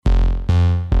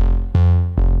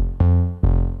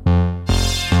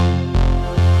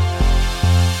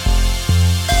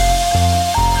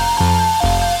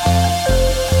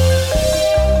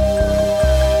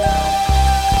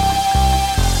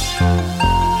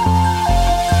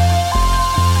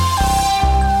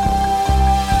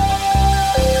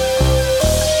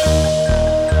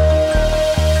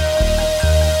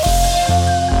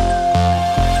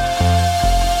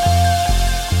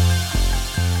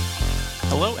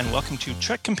and welcome to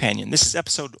Trek Companion. This is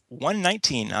episode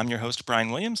 119. I'm your host, Brian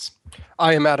Williams.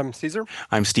 I am Adam Caesar.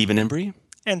 I'm Stephen Embry.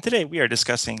 And today we are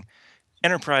discussing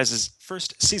Enterprise's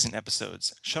first season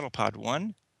episodes, Shuttlepod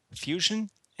 1,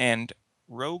 Fusion, and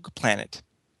Rogue Planet.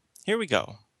 Here we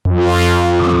go.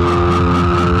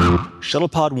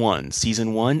 Shuttlepod 1,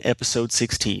 Season 1, Episode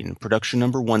 16, Production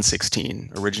Number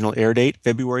 116, Original Air Date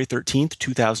February 13th,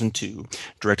 2002,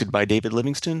 Directed by David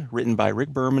Livingston, Written by Rick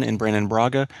Berman and Brandon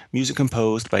Braga, Music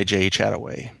composed by Jay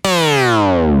Chataway.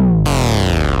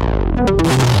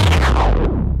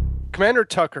 Commander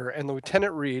Tucker and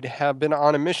Lieutenant Reed have been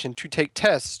on a mission to take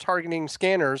tests targeting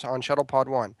scanners on Shuttlepod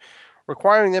 1,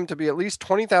 requiring them to be at least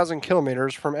 20,000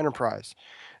 kilometers from Enterprise.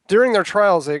 During their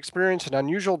trials, they experienced an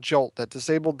unusual jolt that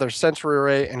disabled their sensory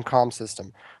array and comm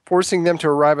system, forcing them to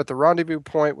arrive at the rendezvous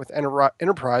point with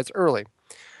Enterprise early.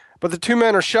 But the two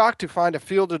men are shocked to find a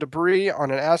field of debris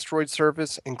on an asteroid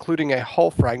surface, including a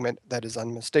hull fragment that is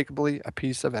unmistakably a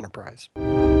piece of Enterprise.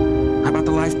 How about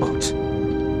the lifeboats?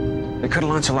 They could have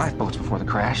launched the lifeboats before the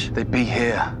crash. They'd be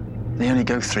here. They only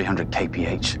go 300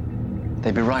 kph.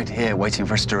 They'd be right here waiting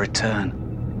for us to return.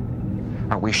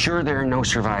 Are we sure there are no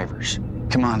survivors?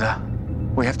 Commander,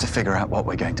 we have to figure out what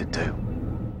we're going to do.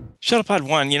 Shuttlepod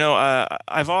 1,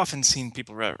 I've often seen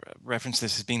people reference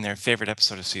this as being their favorite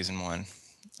episode of Season 1.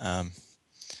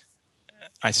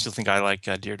 I still think I like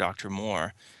Dear Doctor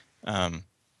more. I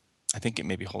think it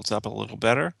maybe holds up a little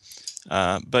better.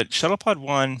 But Shuttlepod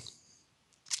 1,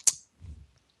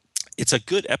 it's a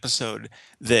good episode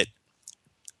that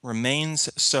remains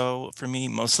so for me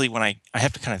mostly when I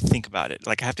have to kind of think about it.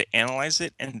 Like I have to analyze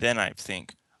it and then I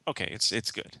think, okay,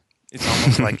 it's good. It's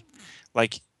almost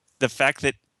like the fact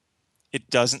that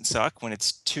it doesn't suck when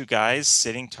it's two guys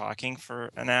sitting talking for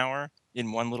an hour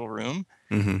in one little room.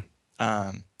 Mm-hmm.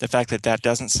 The fact that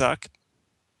doesn't suck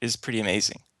is pretty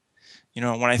amazing.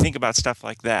 When I think about stuff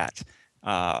like that,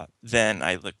 then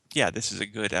I look, yeah, this is a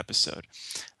good episode.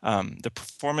 The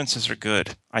performances are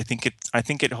good. I think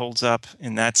it holds up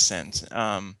in that sense.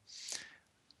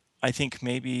 I think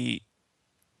maybe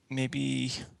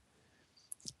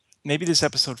this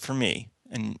episode for me,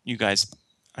 and you guys,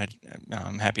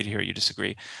 I'm happy to hear you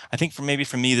disagree. I think for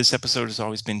me, this episode has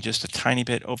always been just a tiny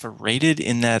bit overrated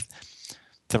in that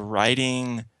the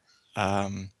writing,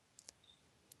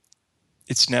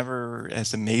 it's never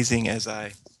as amazing as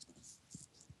I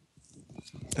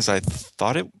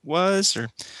thought it was, or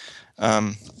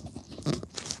I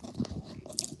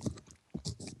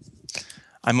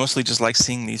mostly just like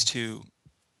seeing these two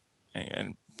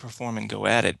and perform and go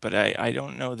at it, but I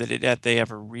don't know that they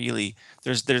ever really,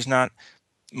 there's not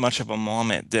much of a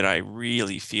moment that I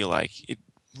really feel like it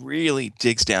really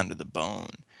digs down to the bone.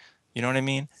 You know what I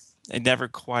mean? It never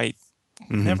quite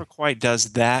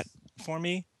does that for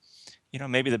me.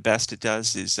 Maybe the best it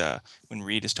does is when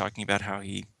Reed is talking about how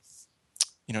he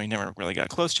never really got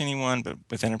close to anyone, but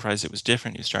with Enterprise it was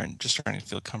different. He was starting to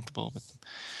feel comfortable with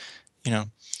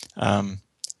them,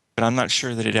 but I'm not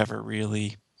sure that it ever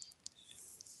really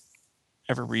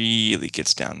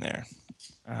gets down there.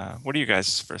 What are you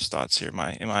guys' first thoughts here?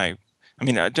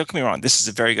 Don't get me wrong, this is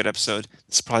a very good episode.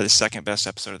 This is probably the second best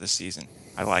episode of the season.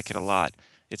 I like it a lot.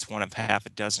 It's one of half a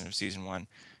dozen of season 1.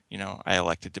 I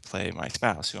elected to play my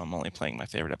spouse, who I'm only playing my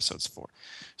favorite episodes for.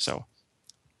 So,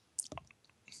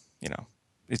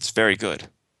 it's very good.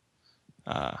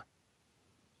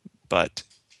 But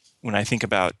when I think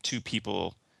about two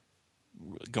people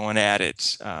going at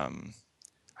it, I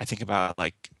think about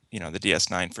the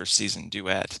DS9 first season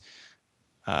duet.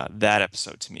 That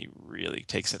episode to me really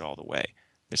takes it all the way.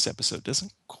 This episode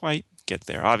doesn't quite get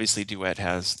there. Obviously, duet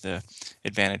has the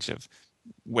advantage of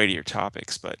weightier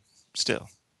topics, but still.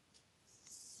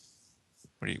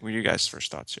 What are your guys' first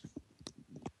thoughts here?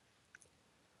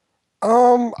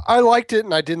 I liked it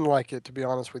and I didn't like it, to be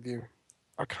honest with you.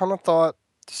 I kind of thought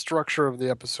the structure of the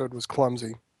episode was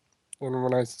clumsy. And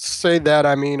when I say that,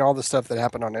 I mean all the stuff that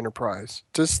happened on Enterprise.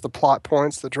 Just the plot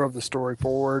points that drove the story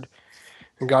forward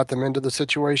and got them into the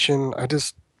situation. I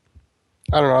don't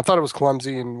know. I thought it was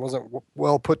clumsy and wasn't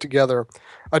well put together.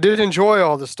 I did enjoy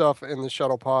all the stuff in the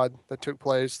shuttle pod that took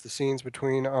place, the scenes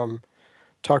between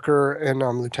Tucker and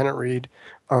Lieutenant Reed.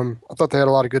 I thought they had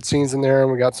a lot of good scenes in there,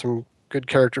 and we got some good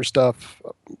character stuff,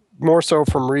 more so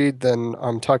from Reed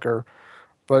than Tucker.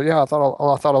 But yeah, I thought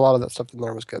a lot of that stuff in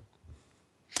there was good.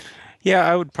 Yeah,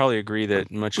 I would probably agree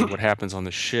that much of what happens on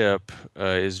the ship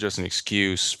is just an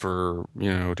excuse for,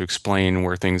 to explain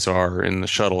where things are in the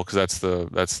shuttle, because that's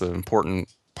the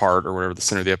important part, or whatever, the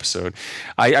center of the episode.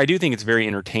 I do think it's very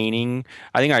entertaining.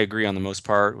 I think I agree on the most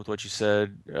part with what you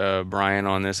said, Brian,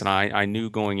 on this. And I knew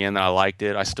going in that I liked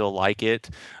it. I still like it.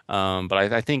 But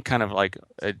I think kind of like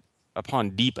upon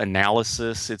deep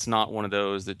analysis, it's not one of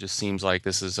those that just seems like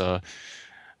this is a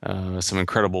some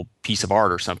incredible piece of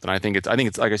art or something. I think it's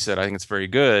like I said, I think it's very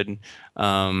good.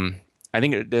 I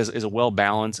think it is a well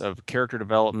balance of character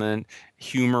development,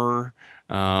 humor.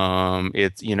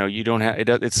 It's you don't have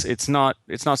it's not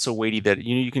so weighty that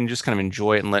you can just kind of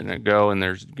enjoy it and letting it go. And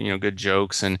there's good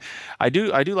jokes, and I do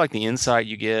like the insight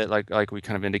you get, like we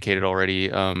kind of indicated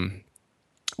already.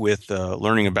 With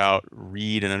learning about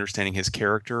Reed and understanding his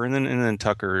character, and then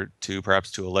Tucker to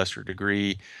perhaps to a lesser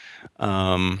degree.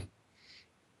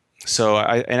 So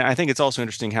I think it's also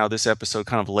interesting how this episode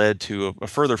kind of led to a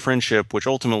further friendship, which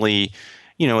ultimately,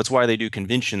 it's why they do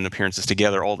convention appearances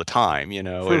together all the time.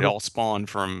 It all spawned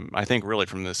from, I think, really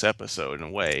from this episode in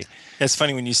a way. It's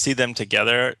funny when you see them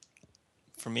together.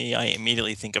 For me, I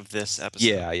immediately think of this episode.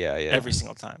 Yeah. Every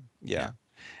single time. Yeah.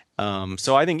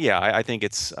 So I think, I think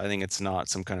it's not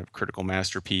some kind of critical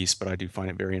masterpiece, but I do find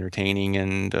it very entertaining,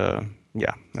 and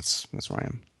that's where I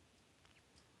am.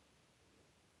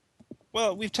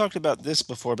 Well, we've talked about this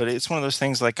before, but it's one of those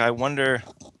things like I wonder.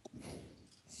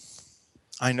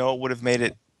 I know it would have made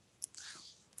it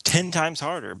 10 times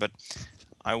harder, but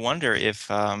I wonder if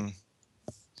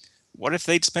what if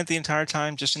they'd spent the entire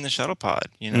time just in the shuttle pod,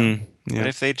 What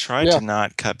if they tried to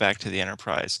not cut back to the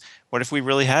Enterprise? What if we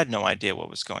really had no idea what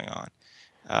was going on?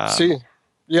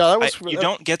 You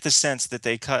don't get the sense that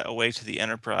they cut away to the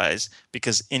Enterprise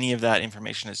because any of that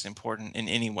information is important in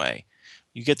any way.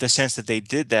 You get the sense that they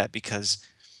did that because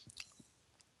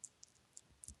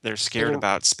they're scared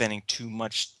about spending too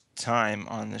much time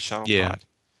on the shuttle pod.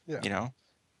 Yeah.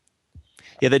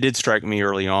 Yeah, they did strike me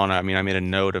early on. I mean, I made a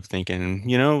note of thinking,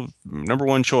 number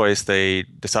one choice, they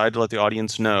decided to let the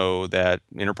audience know that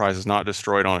Enterprise is not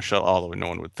destroyed on a shuttle, although no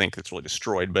one would think it's really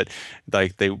destroyed. But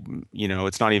like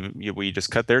it's not even, we just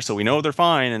cut there, so we know they're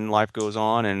fine and life goes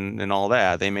on and all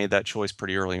that. They made that choice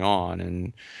pretty early on,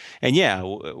 and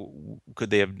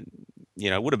could they have?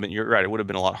 It would have been. You're right. It would have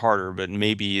been a lot harder, but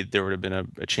maybe there would have been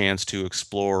a chance to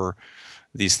explore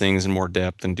these things in more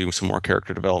depth and do some more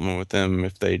character development with them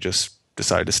if they just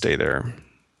decide to stay there.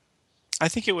 I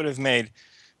think it would have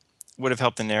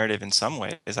helped the narrative in some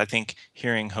ways. I think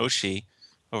hearing Hoshi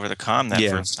over the comm that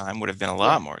first time would have been a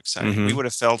lot more exciting. Mm-hmm. We would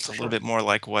have felt a little bit more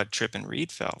like what Trip and Reed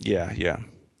felt. Yeah.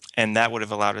 And that would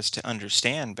have allowed us to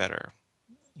understand better,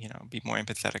 be more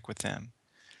empathetic with them.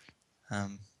 I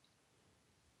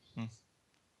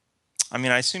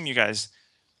mean, I assume you guys.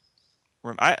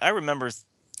 I remember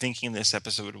thinking this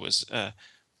episode was a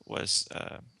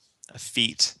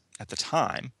feat at the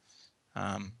time.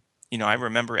 I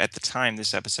remember at the time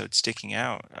this episode sticking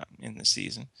out in the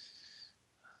season.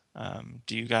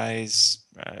 Do you guys,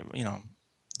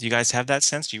 have that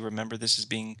sense? Do you remember this as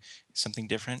being something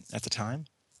different at the time?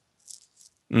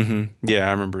 Mm-hmm. Yeah,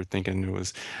 I remember thinking it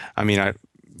was. I mean, I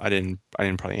didn't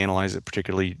probably analyze it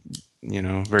particularly,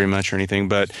 very much or anything,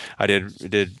 but I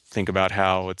did think about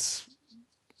how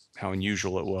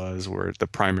unusual it was, where the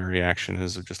primary action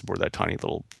is just aboard that tiny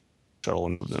little shuttle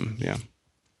and move them. Yeah.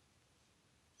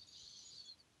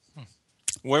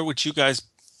 Where would you guys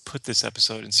put this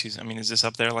episode in season? I mean, is this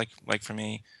up there? Like for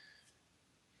me,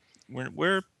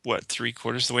 we're what,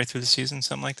 3/4 of the way through the season,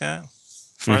 something like that.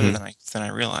 Farther than I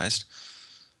realized.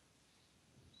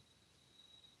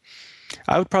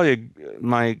 I would probably,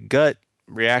 my gut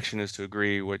reaction is to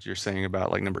agree what you're saying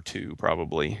about like number 2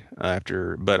 probably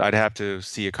but I'd have to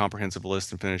see a comprehensive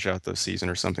list and finish out the season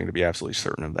or something to be absolutely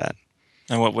certain of that.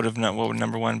 And what would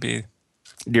number 1 be?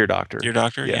 Dear Doctor. Dear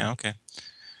Doctor? Yeah, okay.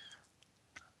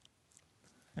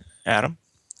 Adam?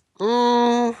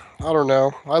 I don't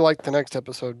know. I like the next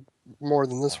episode more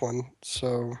than this one,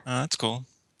 so that's cool.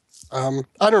 Like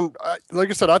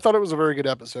I said, I thought it was a very good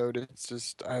episode. It's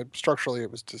just structurally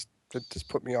it just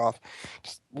put me off.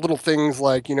 Just little things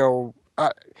like, I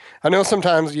know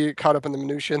sometimes you get caught up in the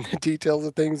minutiae and the details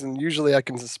of things, and usually I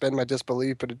can suspend my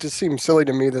disbelief, but it just seems silly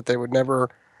to me that they would never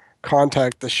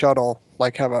contact the shuttle,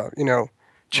 like have a,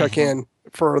 check in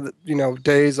for,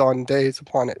 days on days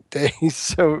upon it, days.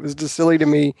 So it was just silly to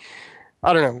me.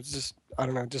 I don't know.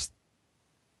 Just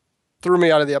threw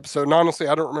me out of the episode. And honestly,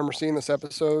 I don't remember seeing this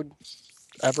episode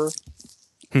ever.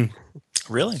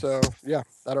 Really? So yeah,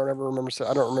 I don't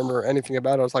remember anything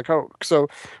about it. I was like, oh, so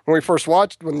when we first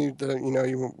watched, when you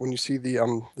see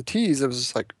the tease, it was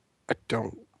just like, I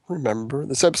don't remember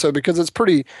this episode because it's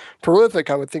pretty prolific.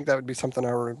 I would think that would be something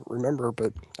I remember,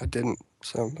 but I didn't.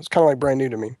 So it's kind of like brand new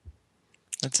to me.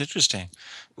 That's interesting.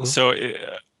 Mm-hmm. So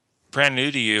brand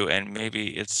new to you, and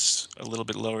maybe it's a little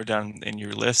bit lower down in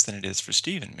your list than it is for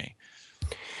Steve and me.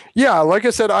 Yeah, like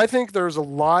I said, I think there's a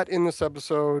lot in this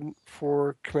episode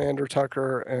for Commander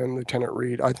Tucker and Lieutenant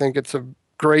Reed. I think it's a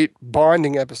great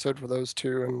bonding episode for those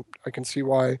two, and I can see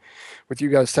why, with you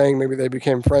guys saying maybe they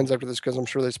became friends after this, because I'm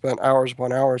sure they spent hours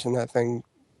upon hours in that thing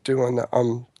doing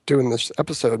this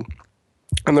episode.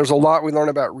 And there's a lot we learn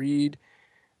about Reed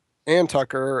and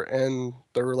Tucker and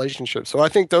their relationship. So I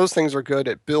think those things are good.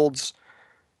 It builds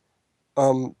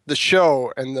the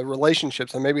show and the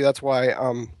relationships, and maybe that's why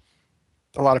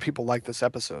a lot of people like this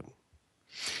episode.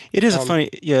 It is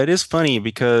it is funny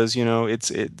because, you know,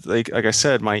 it's like I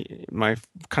said, my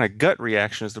kind of gut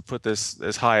reaction is to put this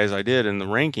as high as I did in the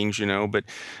rankings, you know, but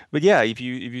yeah, if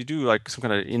you do like some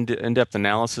kind of in-depth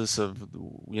analysis of,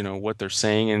 you know, what they're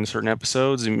saying in certain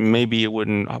episodes, maybe it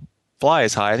wouldn't fly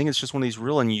as high. I think it's just one of these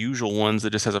real unusual ones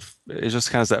that just has it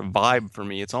just kind of has that vibe for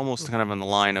me. It's almost kind of on the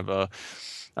line of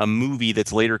a movie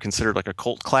that's later considered like a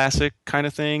cult classic kind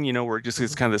of thing, you know, where it just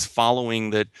is kind of this following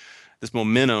this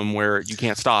momentum where you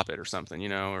can't stop it or something, you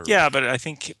know? Or... Yeah, but I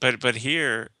think, but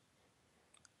here,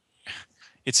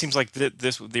 it seems like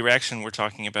the reaction we're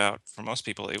talking about for most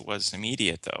people, it was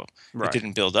immediate though. Right. It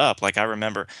didn't build up. Like I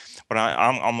remember, but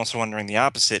I'm almost wondering the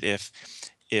opposite. If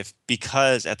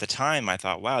because at the time I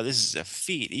thought, wow, this is a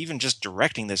feat. Even just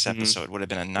directing this episode would have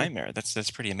been a nightmare. That's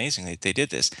pretty amazing they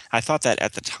did this. I thought that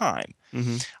at the time.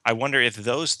 I wonder if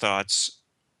those thoughts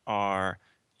are,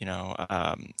 you know,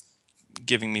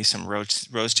 giving me some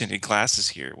rose tinted glasses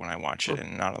here when I watch it,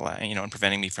 and not allowing, you know, and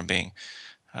preventing me from being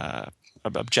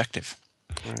objective.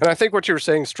 And I think what you were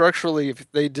saying structurally,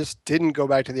 if they just didn't go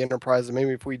back to the Enterprise, and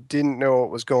maybe if we didn't know what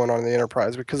was going on in the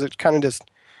Enterprise, because it's kind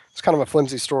of a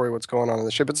flimsy story what's going on in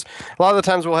the ship. It's a lot of the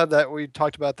times we'll have that. We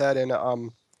talked about that in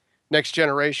Next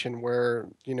Generation, where,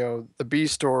 you know, the B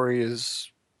story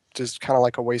is just kind of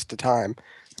like a waste of time.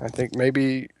 I think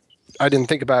maybe I didn't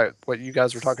think about what you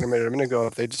guys were talking about a minute ago.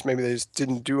 If they just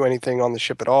didn't do anything on the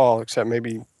ship at all, except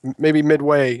maybe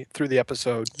midway through the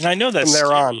episode. And I know that's from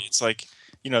there on. It's like,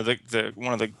 you know, the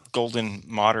one of the golden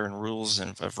modern rules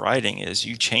of writing is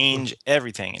you change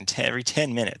everything in every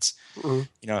 10 minutes. You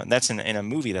know, and that's in a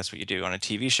movie. That's what you do. On a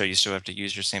TV show, you still have to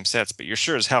use your same sets, but you're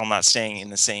sure as hell not staying in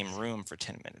the same room for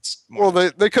 10 minutes. Well,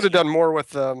 they could have done more with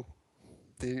the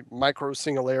micro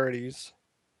singularities.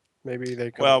 Maybe they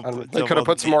could. They could have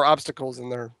put some more obstacles in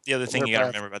there. The other thing you got to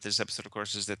remember about this episode, of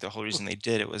course, is that the whole reason they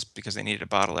did it was because they needed a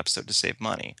bottle episode to save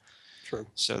money. True.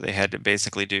 So they had to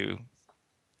basically do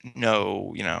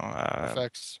no, you know,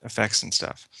 effects and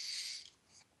stuff.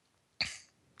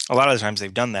 A lot of the times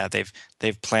they've done that.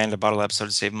 They've planned a bottle episode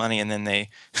to save money, and then they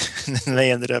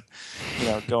ended up, you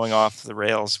know, going off the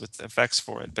rails with the effects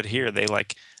for it. But here they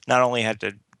like not only had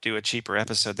to do a cheaper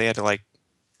episode, they had to like.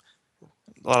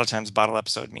 A lot of times bottle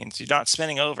episode means you're not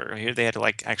spending over. Here they had to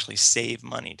like actually save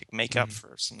money to make up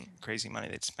for some crazy money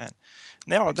they'd spent.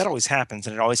 And that always happens,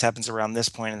 and it always happens around this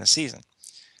point in the season.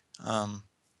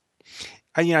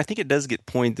 I think it does get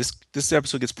this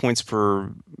episode gets points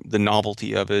for the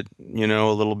novelty of it, you know,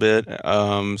 a little bit.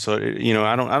 So you know,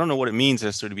 I don't know what it means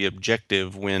necessarily to be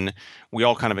objective when we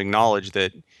all kind of acknowledge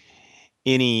that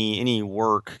any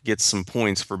work gets some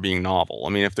points for being novel.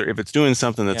 I mean, if it's doing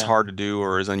something that's hard to do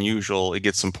or is unusual, it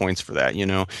gets some points for that, you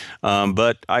know.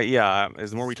 But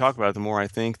as the more we talk about it, the more I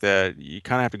think that you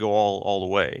kind of have to go all the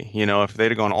way. You know, if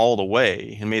they'd have gone all the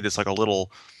way and made this like a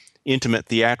little intimate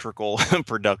theatrical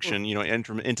production, you know,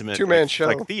 intimate two-man show,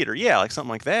 like theater, like something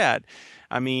like that.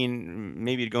 I mean,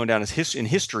 maybe it'd going down as in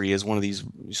history as one of these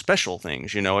special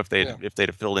things, you know, if they'd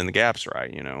have filled in the gaps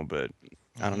right, you know. But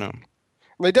I don't know.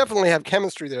 They definitely have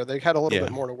chemistry there. They had a little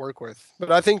bit more to work with.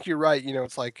 But I think you're right. You know,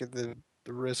 it's like the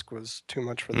risk was too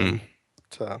much for them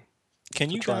to.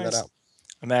 Can you try guys that out.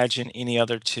 imagine any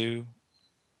other two?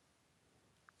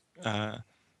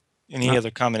 Any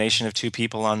other combination of two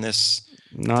people on this?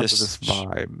 Not this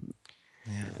vibe.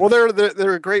 Yeah. Well,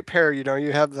 they're a great pair. You know,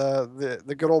 you have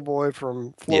the good old boy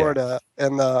from Florida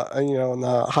and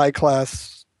the high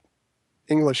class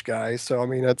English guy. So I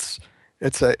mean, it's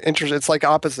interesting. It's like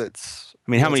opposites.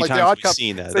 I mean, how many times have you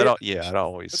seen that? It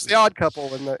always. It's the odd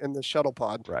couple in the shuttle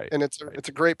pod, right? And it's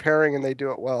a great pairing, and they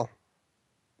do it well.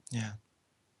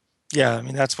 Yeah. I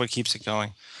mean, that's what keeps it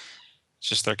going. It's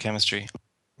just their chemistry.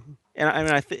 And I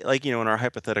mean, I think, like, you know, in our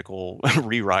hypothetical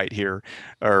rewrite here,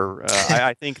 or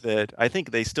I think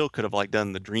they still could have like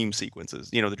done the dream sequences,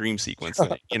 you know, the dream sequence,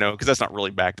 you know, because that's not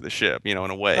really back to the ship, you know,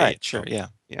 in a way. Right. Sure. Yeah.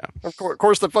 Of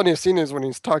course, the funniest scene is when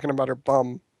he's talking about her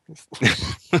bum.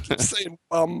 He's saying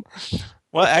bum.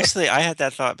 Well, actually, I had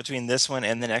that thought between this one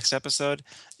and the next episode.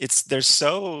 They're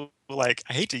so like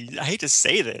I hate to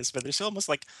say this, but they're so almost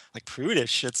like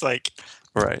prudish. It's like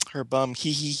her bum,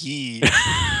 he.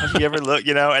 Have you ever looked,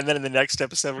 you know? And then in the next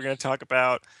episode, we're going to talk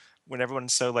about when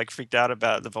everyone's so like freaked out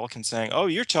about the Vulcans saying, "Oh,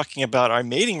 you're talking about our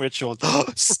mating ritual,"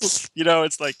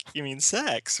 it's like, you mean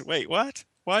sex? Wait, what?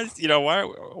 Why?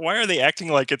 Why are they acting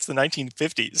like it's the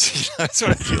 1950s? That's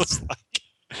what it feels like.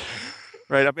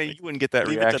 Right. I mean, you wouldn't get that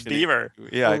Leave it to reaction. Beaver.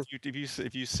 Yeah.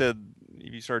 If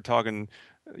you started talking,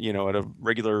 at a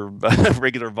regular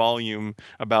regular volume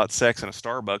about sex in a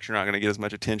Starbucks, you're not going to get as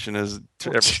much attention as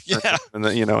Yeah. in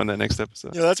the next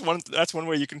episode. That's one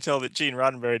way you can tell that Gene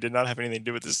Roddenberry did not have anything to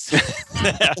do with this.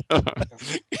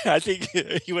 I think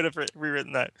he would have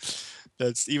rewritten that.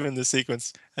 That's even the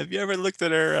sequence. Have you ever looked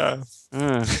at her?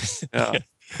 Yeah.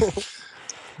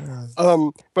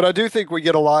 But I do think we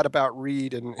get a lot about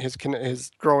Reed and his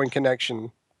growing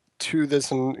connection to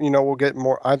this, and we'll get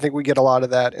more. I think we get a lot of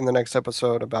that in the next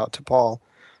episode about T'Pol.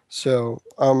 So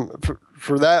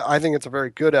for that, I think it's a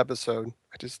very good episode.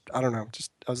 I don't know.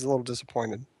 I was a little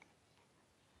disappointed.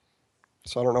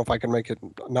 So I don't know if I can make it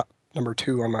not number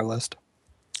 2 on my list.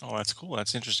 Oh, that's cool.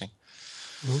 That's interesting.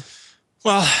 Mm-hmm.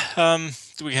 Well,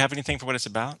 do we have anything for what it's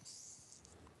about?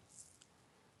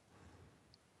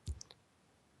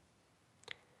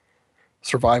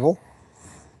 Survival.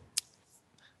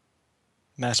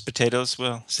 Mashed potatoes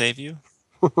will save you.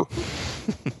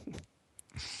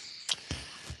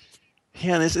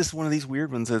 Yeah, this is one of these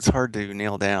weird ones that's hard to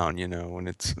nail down, when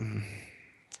it's.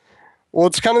 Well,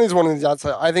 it's kind of one of these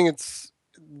outside. I think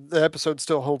the episode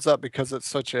still holds up because it's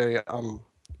such a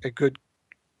good.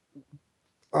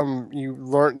 You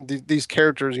learn these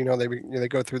characters. They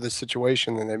go through this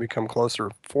situation and they become closer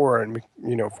and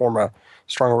form a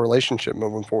stronger relationship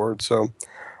moving forward. So,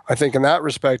 I think in that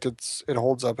respect, it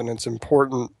holds up and it's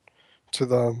important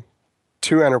to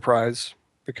Enterprise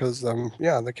because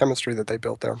the chemistry that they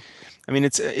built there. I mean,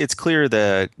 it's clear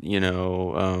that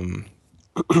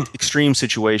extreme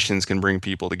situations can bring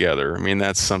people together. I mean,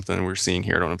 that's something we're seeing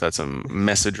here. I don't know if that's a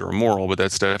message or a moral, but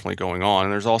that's definitely going on.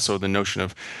 And there's also the notion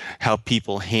of how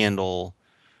people handle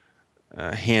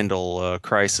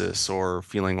crisis or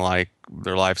feeling like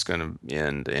their life's going to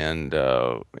end, and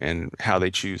how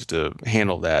they choose to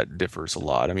handle that differs a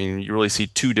lot. I mean, you really see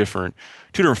two different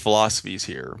philosophies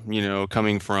here.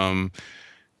 Coming from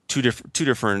two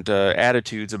different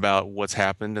attitudes about what's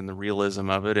happened and the realism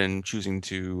of it, and choosing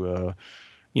to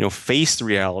face the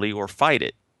reality or fight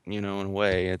it. In a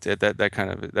way,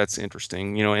 that's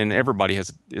interesting. And everybody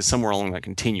is somewhere along that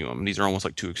continuum. These are almost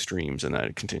like two extremes in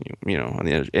that continuum. On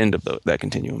the end of that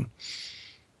continuum.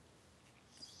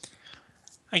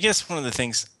 I guess one of the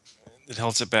things that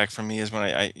holds it back for me is when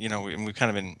we've kind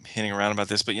of been hinting around about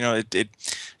this, but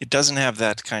it doesn't have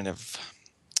that kind of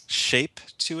shape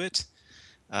to it.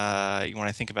 When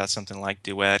I think about something like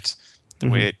Duet, the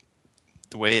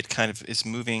way it kind of is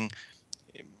moving.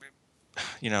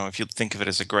 If you think of it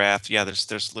as a graph,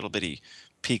 there's little bitty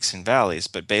peaks and valleys,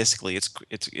 but basically it's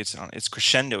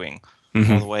crescendoing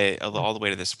all the way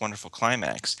to this wonderful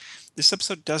climax. This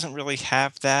episode doesn't really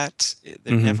have that. It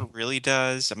never really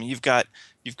does. I mean, you've got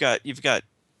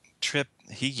Trip.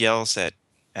 He yells at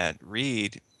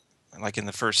Reed, like in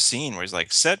the first scene where he's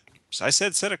like, set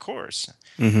a course.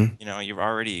 You've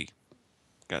already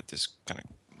got this kind of,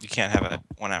 you can't have a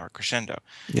 1 hour crescendo.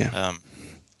 Yeah.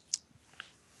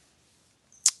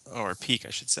 Or peak,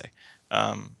 I should say.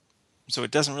 So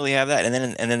it doesn't really have that, and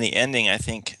then the ending, I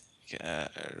think,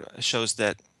 shows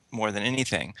that more than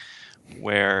anything,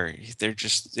 where they're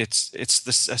just it's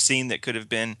a scene that could have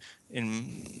been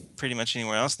in pretty much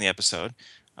anywhere else in the episode,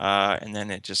 and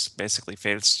then it just basically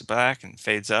fades to black and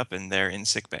fades up, and they're in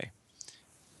sickbay.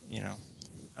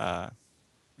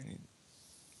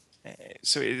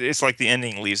 So it's like the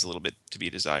ending leaves a little bit to be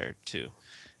desired too.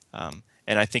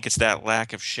 And I think it's that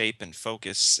lack of shape and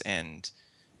focus and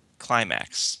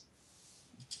climax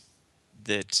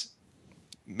that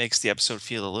makes the episode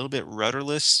feel a little bit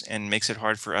rudderless and makes it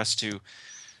hard for us to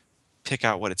pick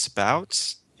out what it's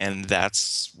about. And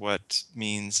that's what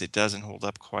means it doesn't hold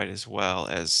up quite as well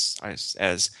as I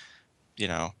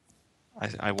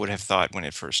would have thought when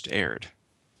it first aired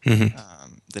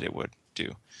that it would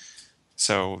do.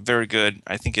 So very good.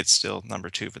 I think it's still number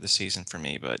 2 for the season for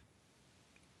me, but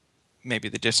maybe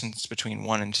the distance between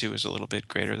 1 and 2 is a little bit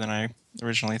greater than I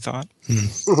originally thought.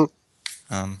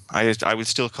 I would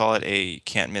still call it a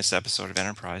can't miss episode of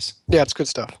Enterprise. Yeah, it's good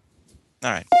stuff.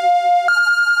 All right.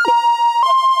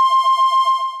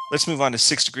 Let's move on to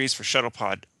 6 Degrees for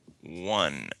Shuttlepod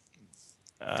 1.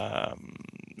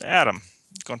 Adam,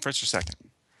 going first or second?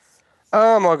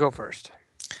 I'll go first.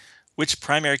 Which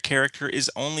primary character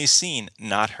is only seen,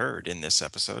 not heard in this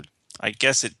episode? I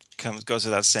guess it goes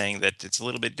without saying that it's a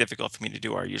little bit difficult for me to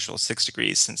do our usual 6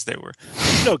 degrees since there were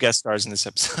no guest stars in this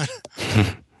episode.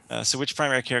 So which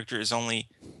primary character is only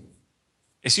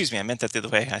Excuse me, I meant that the other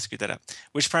way. I screwed that up.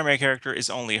 Which primary character is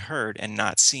only heard and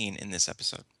not seen in this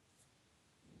episode?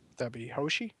 That'd be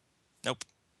Hoshi. Nope.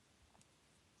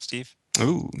 Steve?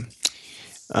 Ooh.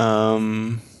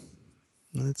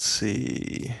 Let's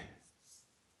see.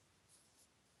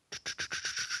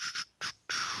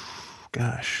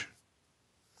 Gosh.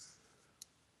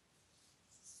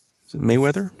 Is it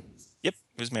Mayweather? Yep,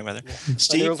 it was Mayweather. I knew it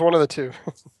Steve? was one of the two.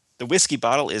 The whiskey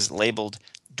bottle is labeled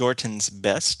Dorton's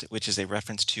Best, which is a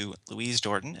reference to Louise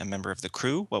Dorton, a member of the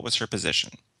crew. What was her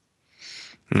position?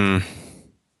 Gosh.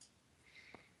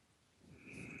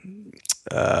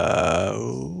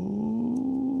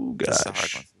 This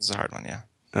is a hard one, yeah.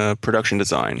 Production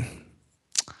design.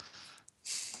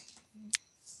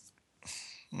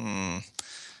 I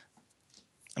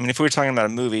mean, if we were talking about a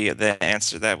movie, the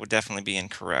answer that would definitely be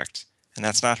incorrect, and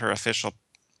that's not her official.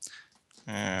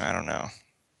 I don't know.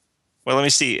 Well, let me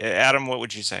see. Adam, what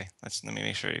would you say? Let me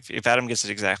make sure. If Adam gets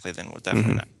it exactly, then we'll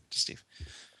definitely not. Steve.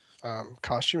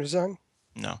 Costume design.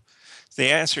 No. The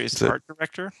answer is art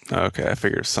director. Okay, I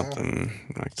figured something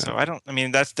like that. So I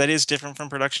mean, that is different from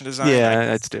production design. Yeah,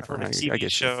 that's different. For a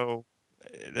TV show,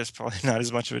 there's probably not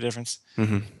as much of a difference.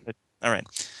 Mm-hmm. But, all right.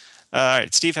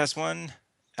 Steve has one.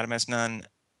 Adam has none.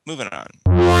 Moving on.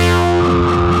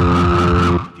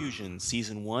 Fusion,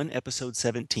 Season 1, Episode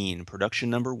 17, Production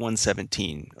Number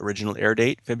 117. Original air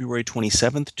date, February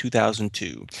 27th,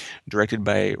 2002. Directed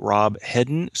by Rob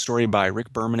Hedden. Story by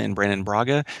Rick Berman and Brandon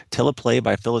Braga. Teleplay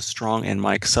by Phyllis Strong and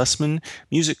Mike Sussman.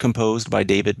 Music composed by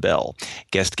David Bell.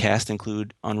 Guest cast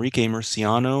include Enrique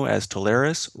Murciano as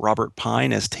Toleris, Robert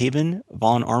Pine as Taven,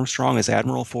 Vaughn Armstrong as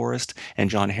Admiral Forrest, and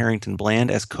John Harrington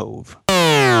Bland as Cove.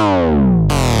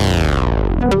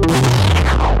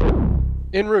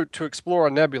 En route to explore a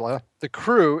nebula, the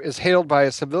crew is hailed by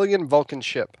a civilian Vulcan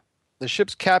ship. The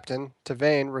ship's captain,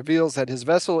 Tevane, reveals that his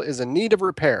vessel is in need of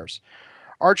repairs.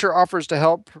 Archer offers to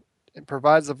help and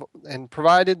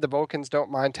provided the Vulcans don't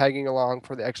mind tagging along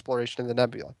for the exploration of the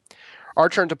nebula.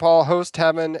 Archer and T'Pol host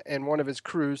Taven and one of his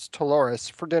crews, Toloris,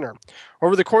 for dinner.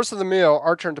 Over the course of the meal,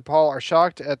 Archer and T'Pol are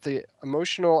shocked at the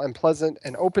emotional and pleasant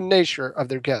and open nature of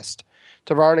their guest.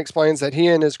 Tavarin explains that he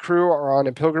and his crew are on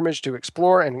a pilgrimage to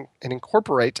explore and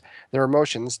incorporate their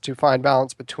emotions to find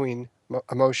balance between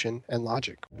emotion and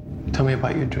logic. Tell me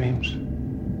about your dreams.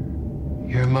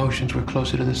 Your emotions were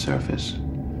closer to the surface.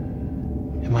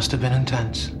 It must have been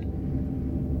intense.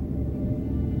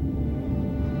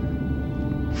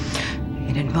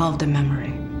 It involved a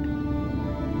memory.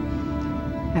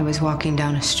 I was walking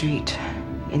down a street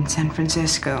in San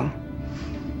Francisco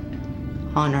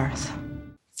on Earth.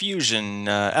 Fusion.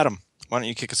 Adam, why don't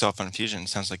you kick us off on Fusion?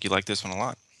 Sounds like you like this one a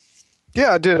lot.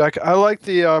 Yeah, I did. I like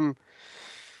the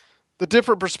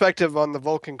different perspective on the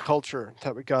Vulcan culture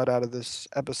that we got out of this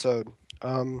episode.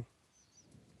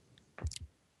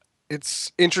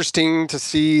 It's interesting to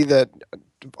see that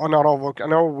not all Vulcan. I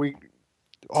know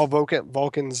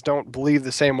Vulcans don't believe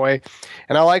the same way,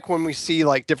 and I like when we see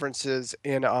like differences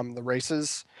in the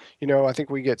races. You know, I think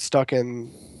we get stuck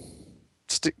in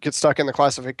the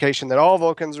classification that all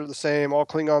Vulcans are the same, all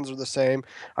Klingons are the same.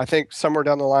 I think somewhere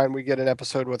down the line we get an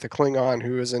episode with a Klingon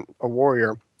who isn't a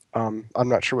warrior. I'm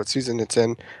not sure what season it's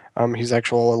in. He's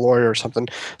actually a lawyer or something.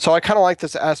 So I kind of like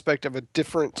this aspect of a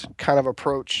different kind of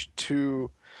approach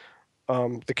to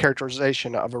the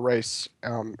characterization of a race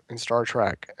in Star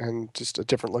Trek, and just a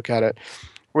different look at it.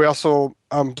 We also,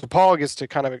 T'Pol gets to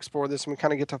kind of explore this, and we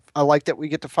kind of I like that we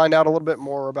get to find out a little bit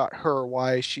more about her,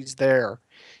 why she's there,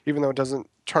 even though it doesn't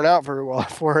turn out very well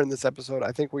for her in this episode.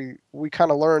 I think we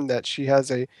kind of learned that she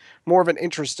has more of an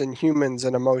interest in humans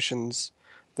and emotions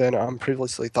than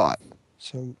previously thought.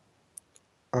 So,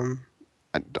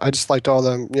 I just liked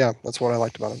that's what I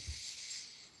liked about it.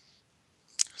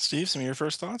 Steve, some of your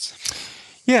first thoughts?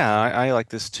 Yeah, I like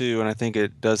this too, and I think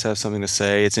it does have something to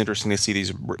say. It's interesting to see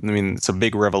these. I mean, it's a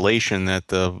big revelation that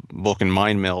the Vulcan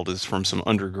mind meld is from some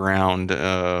underground,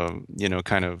 versus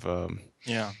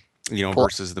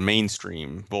the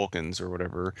mainstream Vulcans or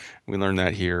whatever. We learned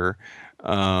that here.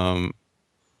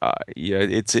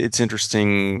 It's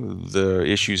interesting, the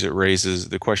issues it raises,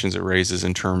 the questions it raises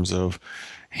in terms of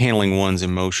handling one's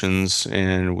emotions,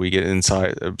 and we get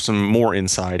some more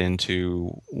insight into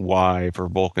why for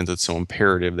Vulcans it's so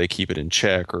imperative they keep it in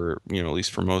check, or at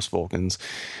least for most Vulcans.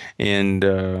 And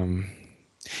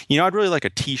I'd really like a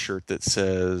T-shirt that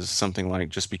says something like,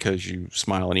 "Just because you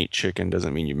smile and eat chicken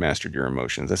doesn't mean you mastered your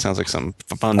emotions." That sounds like some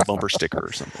fun bumper sticker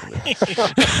or something.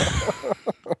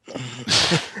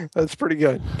 That's pretty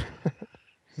good.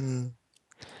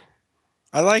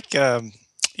 I like, we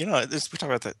talked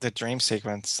about the dream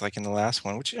sequence like in the last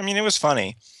one, which, I mean, it was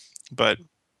funny, but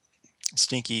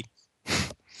stinky.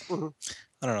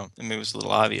 I don't know. Maybe it was a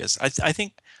little obvious. I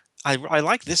think I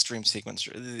like this dream sequence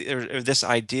or this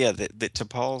idea that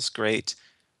T'Pol's great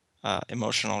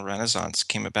emotional renaissance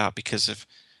came about because of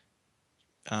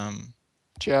um,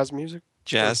 Jazz music.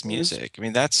 jazz blues. music. I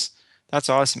mean, that's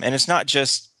awesome, and it's not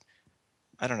just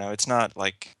I don't know. It's not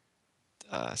like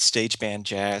stage band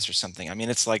jazz or something. I mean,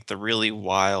 it's like the really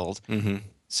wild, Mm-hmm.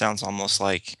 sounds almost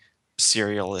like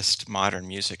serialist modern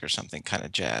music or something kind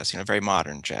of jazz. Very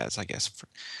modern jazz, I guess.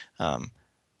 Um,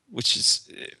 which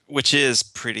is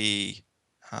pretty,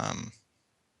 um,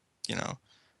 you know,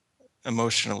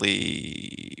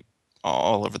 emotionally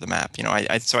all over the map.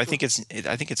 So I think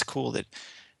I think it's cool that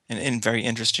and very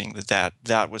interesting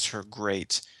that was her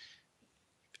great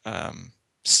um,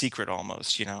 secret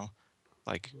almost.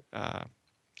 Like uh,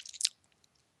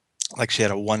 like she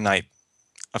had a one night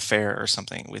affair or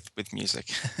something with music.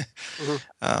 Mhm.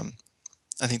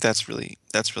 I think that's really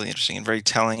interesting and very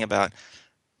telling about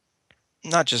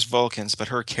not just Vulcans but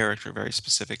her character very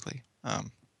specifically. I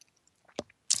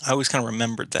always kind of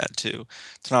remembered that too.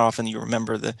 It's not often you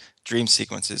remember the dream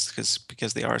sequences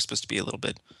because they are supposed to be a little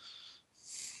bit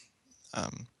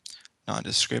um,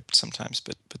 nondescript sometimes,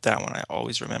 but that one I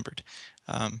always remembered.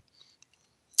 Um,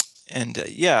 and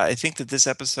yeah, I think that this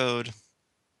episode,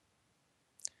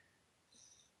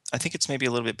 I think it's maybe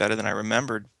a little bit better than I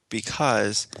remembered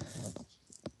because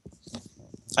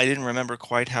I didn't remember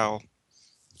quite how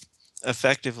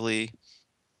effectively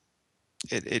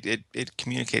it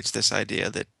communicates this idea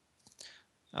that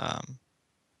um,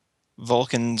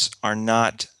 Vulcans are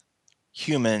not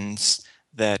humans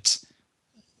that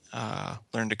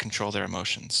learn to control their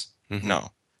emotions. Mhm.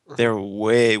 No, they're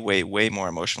way, way, way more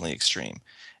emotionally extreme,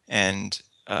 and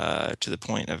to the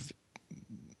point of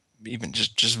even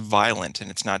just violent. And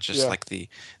it's not just Yeah. like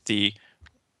the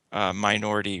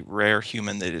minority rare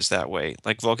human that is that way.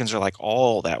 Like Vulcans are like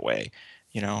all that way,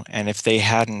 And if they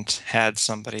hadn't had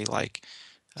somebody like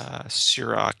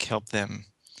Surak help them,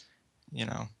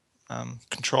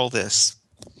 control this,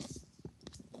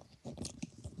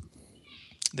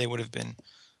 they would have been,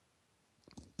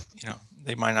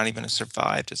 they might not even have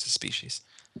survived as a species.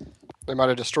 They might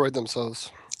have destroyed themselves.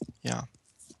 Yeah.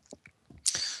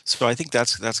 So I think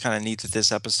that's kind of neat that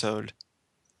this episode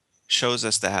shows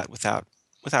us that without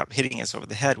hitting us over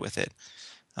the head with it.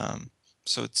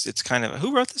 So it's kind of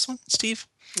who wrote this one? Steve?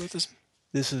 Who wrote this one?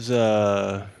 This is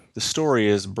the story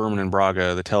is Berman and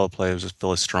Braga. The teleplay was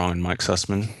Phyllis Strong and Mike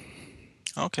Sussman.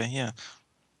 Okay, yeah.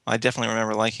 I definitely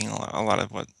remember liking a lot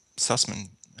of what Sussman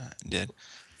did.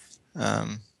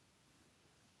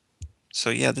 So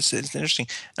yeah, this is interesting,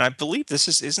 and I believe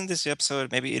isn't this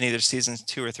episode maybe in either seasons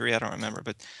 2 or 3? I don't remember,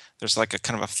 but there's like a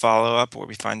kind of a follow up where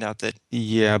we find out that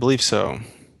Yeah, I believe so.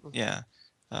 yeah,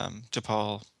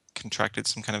 T'Pol contracted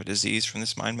some kind of a disease from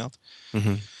this mind melt.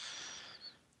 Hmm.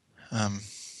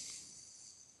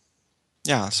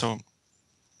 Yeah, so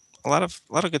a lot of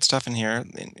good stuff in here.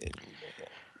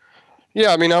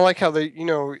 Yeah, I mean, I like how they,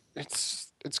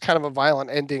 it's kind of a violent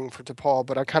ending for T'Pol,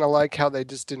 but I kind of like how they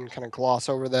just didn't kind of gloss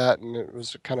over that, and it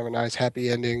was kind of a nice, happy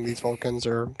ending. These Vulcans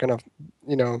are gonna,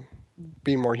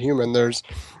 be more human.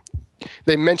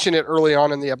 They mention it early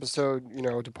on in the episode.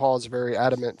 T'Pol is very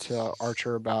adamant to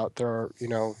Archer about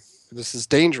this is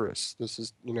dangerous. This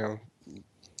is,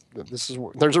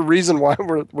 there's a reason why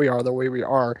we are the way we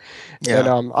are. Yeah.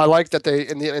 And I like that they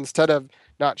instead of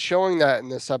not showing that in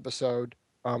this episode,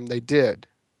 they did.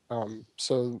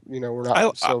 So we're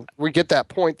not. So we get that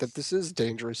point that this is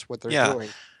dangerous what they're doing.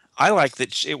 I like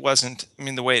that it wasn't. I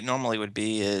mean, the way it normally would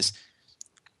be is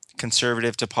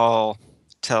conservative T'Pol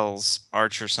tells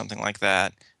Archer something like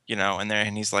that,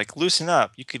 and he's like, "Loosen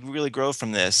up. You could really grow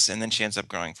from this," and then she ends up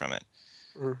growing from it.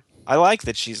 Mm. I like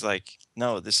that she's like,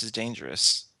 "No, this is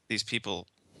dangerous. These people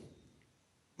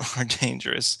are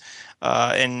dangerous,"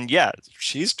 and yeah,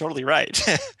 she's totally right.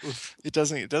 It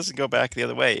doesn't go back the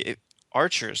other way.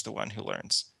 Archer is the one who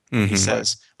learns. Mhm. He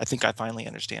says, "I think I finally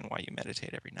understand why you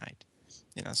meditate every night."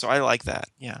 So I like that.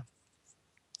 Yeah.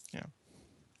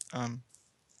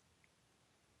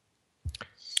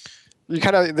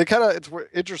 It's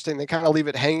interesting. They kind of leave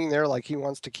it hanging there, like he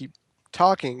wants to keep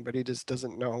talking, but he just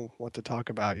doesn't know what to talk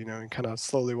about. He kind of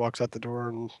slowly walks out the door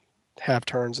and half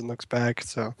turns and looks back.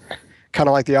 So, kind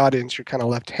of like the audience, you're kind of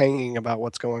left hanging about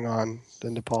what's going on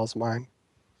in T'Pol's mind.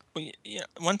 Well, yeah.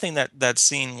 One thing that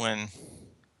scene when,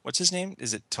 what's his name?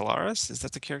 Is it Talaris? Is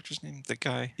that the character's name? The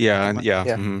guy? Yeah, Yeah.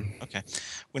 Mhm. Okay.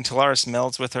 When Talaris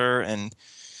melds with her and,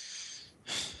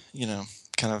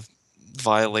 kind of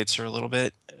violates her a little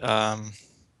bit,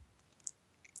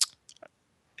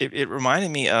 it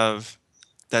reminded me of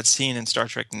that scene in Star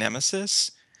Trek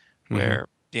Nemesis where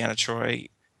Deanna Troi,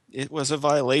 it was a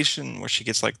violation where she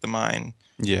gets like the mind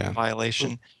Yeah.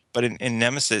 violation. But in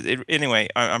Nemesis, anyway,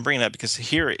 I'm bringing it up because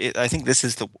here, I think this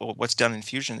is what's done in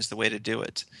Fusion is the way to do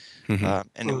it.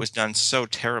 And it was done so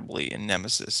terribly in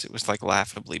Nemesis. It was like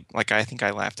laughably, like I think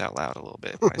I laughed out loud a little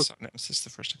bit when I saw Nemesis the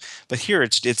first time. But here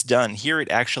it's done. Here it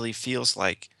actually feels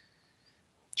like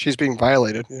she's being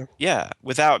violated. Yeah. Yeah,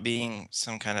 without being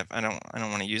some kind of I don't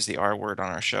want to use the R word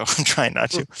on our show. I'm trying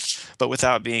not to, but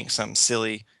without being some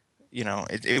silly,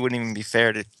 it wouldn't even be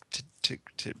fair to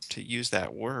use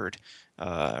that word.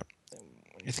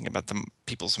 You think about the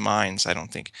people's minds. I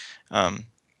don't think, but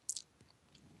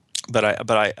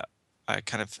I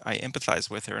kind of I empathize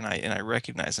with her and I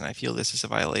recognize and I feel this is a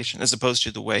violation as opposed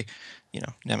to the way,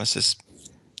 Nemesis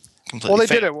completely. Well, they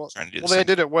did it well. They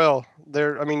did thing. it well.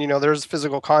 There's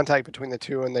physical contact between the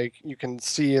two, and you can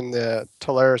see in the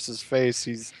Talaris's face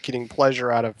he's getting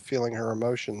pleasure out of feeling her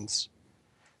emotions.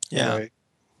 Yeah,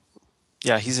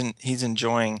 yeah, he's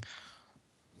enjoying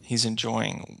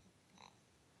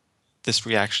this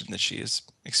reaction that she is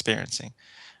experiencing,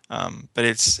 but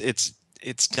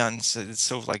it's done so it's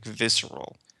so like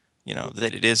visceral,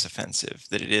 that it is offensive.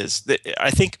 That I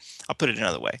think I'll put it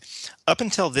another way. Up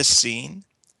until this scene,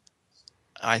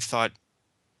 I thought,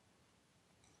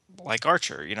 like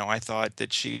Archer, I thought that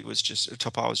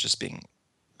Topal was just being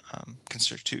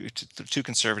too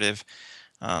conservative.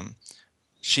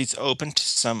 She's open to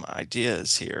some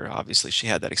ideas here. Obviously, she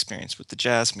had that experience with the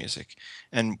jazz music,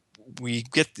 and we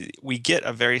get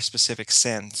a very specific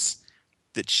sense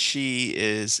that she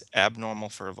is abnormal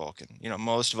for a Vulcan.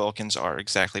 Most Vulcans are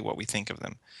exactly what we think of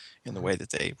them in the way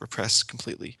that they repress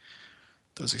completely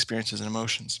those experiences and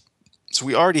emotions. So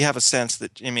we already have a sense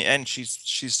that and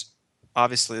she's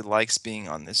obviously likes being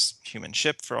on this human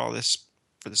ship for this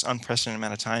unprecedented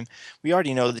amount of time. We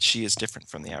already know that she is different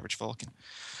from the average Vulcan.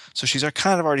 So she's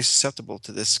kind of already susceptible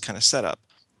to this kind of setup.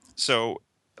 So,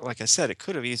 like I said, it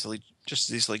could have just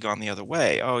as easily gone the other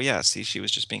way. Oh yeah, see, she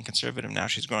was just being conservative. Now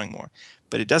she's growing more,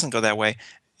 but it doesn't go that way.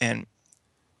 And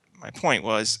my point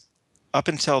was, up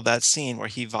until that scene where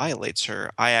he violates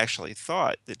her, I actually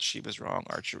thought that she was wrong.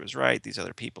 Archer was right. These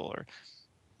other people are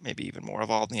maybe even more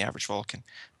evolved than the average Vulcan.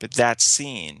 But that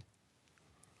scene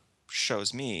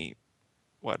shows me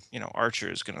what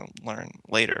Archer is going to learn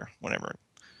later, whenever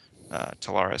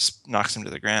Talaris knocks him to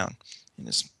the ground in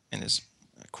his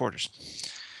quarters,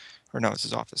 or no, it's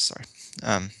his office. Sorry.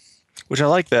 Which I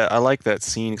like that. I like that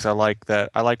scene because I like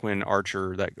that. I like when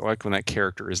Archer, I like when that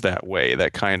character is that way.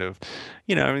 That kind of,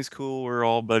 he's cool. We're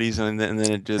all buddies, and then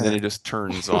it just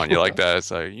turns on you like that.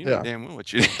 It's like know damn well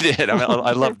what you did. I mean,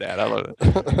 I love that. I love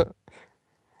it.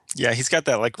 Yeah, he's got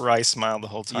that like wry smile the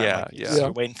whole time. Yeah,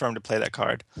 You're waiting for him to play that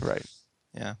card. Right.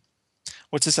 Yeah.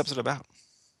 What's this episode about?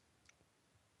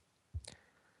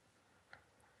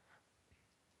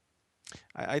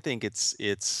 I think it's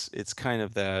kind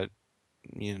of that,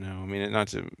 not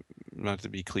to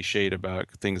be cliched about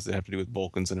things that have to do with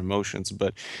Vulcans and emotions,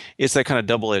 but it's that kind of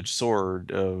double-edged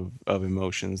sword of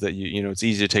emotions that it's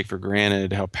easy to take for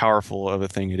granted how powerful of a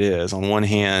thing it is. On one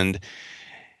hand,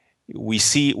 we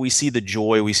see the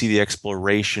joy, we see the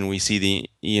exploration, we see the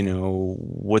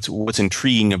what's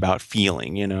intriguing about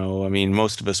feeling. I mean,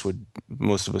 most of us would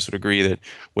agree that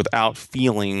without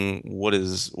feeling, what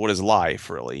is life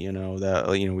really? That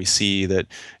we see that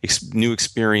new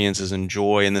experiences and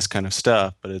joy and this kind of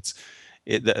stuff, but it's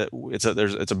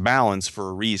a balance for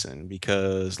a reason,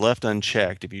 because left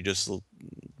unchecked, if you just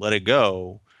let it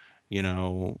go,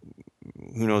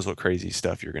 who knows what crazy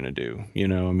stuff you're going to do.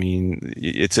 I mean,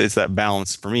 it's that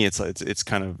balance. For me, it's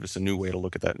kind of just a new way to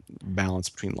look at that balance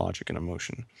between logic and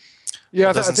emotion. Yeah,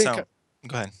 I think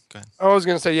go ahead. I was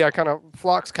going to say, kind of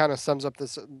Phlox kind of sums up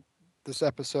this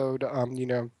episode.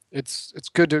 It's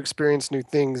good to experience new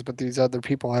things, but these other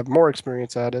people have more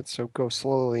experience at it, so go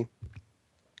slowly.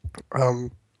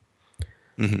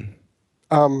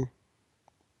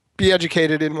 Be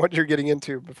educated in what you're getting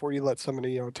into before you let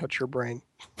somebody touch your brain.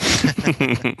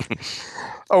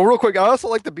 Oh, real quick, I also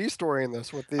like the B story in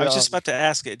this. I was just about to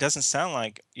ask. It doesn't sound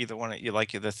like either one of you,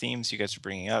 like the themes you guys are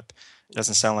bringing up. It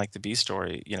doesn't sound like the B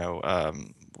story. The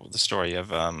story of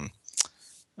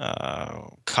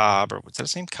Cobb, or what's that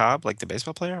his name? Cobb, like the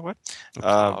baseball player. What?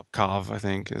 Cobb, I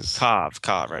think is Cobb,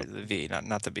 right? The V,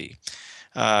 not the B.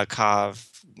 Cobb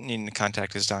needing to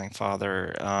contact his dying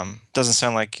father. Doesn't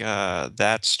sound like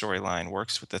that storyline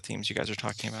works with the themes you guys are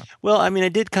talking about. Well, I mean, I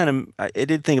did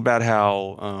think about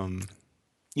how,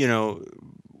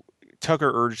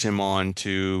 Tucker urged him on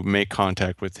to make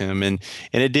contact with him, and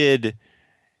it did,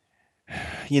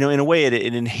 in a way, it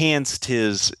enhanced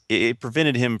it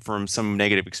prevented him from some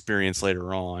negative experience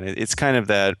later on. It's kind of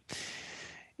that.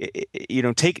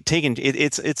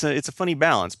 it's a funny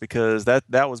balance, because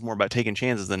that was more about taking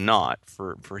chances than not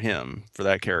for him, for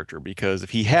that character, because if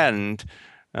he hadn't,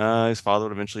 his father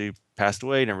would eventually passed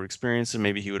away, never experienced it,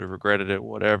 maybe he would have regretted it,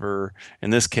 whatever. In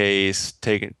this case,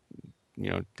 taking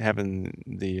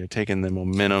the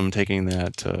momentum, taking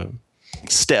that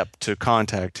step to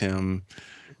contact him,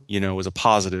 was a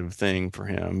positive thing for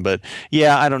him. But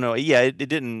yeah, I don't know. Yeah, it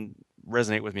didn't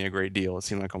resonate with me a great deal. It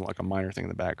seemed like a minor thing in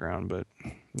the background, but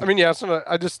I mean, yeah. So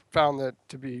I just found that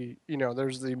to be,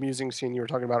 there's the amusing scene you were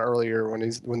talking about earlier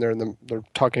when they're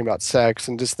talking about sex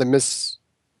and just the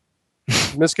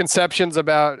misconceptions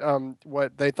about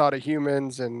what they thought of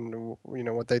humans and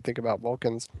what they think about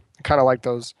Vulcans. I kind of like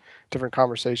those different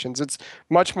conversations. It's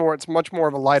much more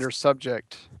of a lighter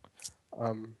subject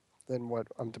than what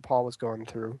DePaul was going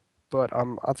through. But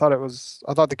I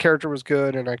thought the character was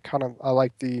good, and I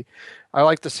like the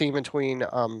scene between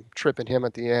Trip and him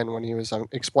at the end when he was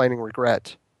explaining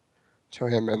regret to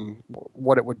him and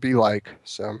what it would be like.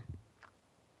 So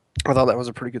I thought that was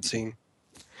a pretty good scene.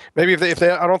 Maybe if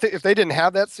they didn't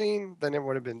have that scene, then it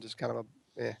would have been just kind of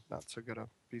not so good a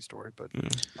B story. But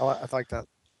I like that.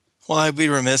 Well, I'd be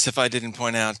remiss if I didn't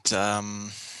point out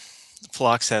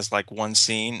Phlox has like one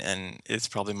scene, and it's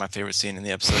probably my favorite scene in the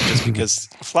episode, just because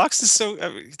Phlox is so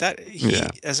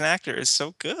as an actor is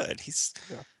so good. He's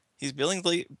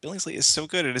Billingsley is so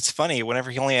good, and it's funny whenever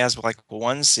he only has like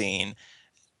one scene,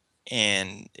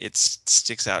 and it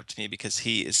sticks out to me because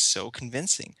he is so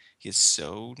convincing. He is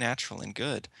so natural and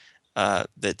good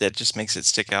that just makes it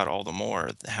stick out all the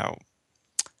more. How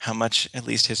much at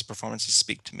least his performances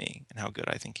speak to me, and how good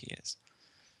I think he is.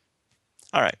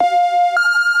 All right.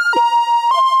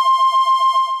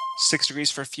 6 degrees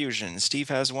for fusion. Steve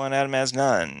has 1, Adam has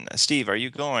none. Steve, are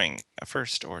you going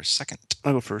first or second?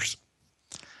 I'll go first.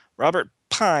 Robert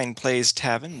Pine plays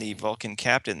Tavin, the Vulcan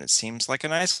captain that seems like a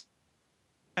nice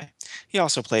guy. He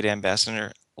also played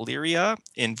Ambassador Lyria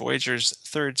in Voyager's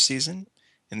 3rd season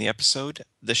in the episode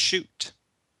The Chute.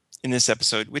 In this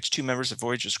episode, which 2 members of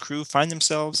Voyager's crew find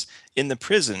themselves in the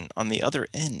prison on the other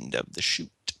end of the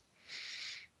chute?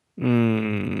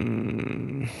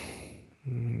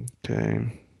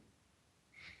 Okay.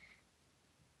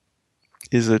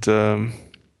 Is it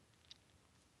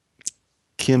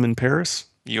Kim and Paris?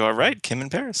 You are right, Kim and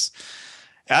Paris.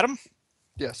 Adam?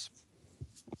 Yes.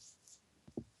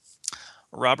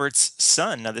 Robert's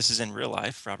son, now this is in real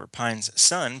life, Robert Pine's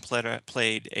son played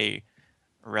a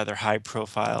rather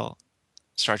high-profile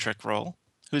Star Trek role.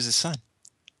 Who's his son?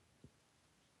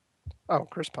 Oh,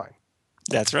 Chris Pine.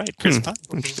 That's right, Chris Pine.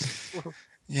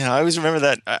 Yeah, I always remember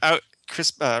that.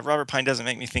 Robert Pine doesn't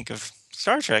make me think of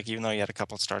Star Trek, even though he had a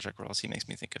couple of Star Trek roles. He makes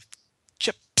me think of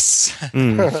Chips.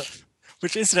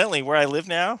 Which, incidentally, where I live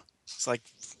now, it's like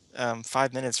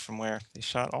 5 minutes from where they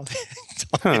shot all the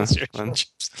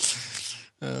Chips.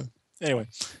 Anyway.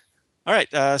 All right,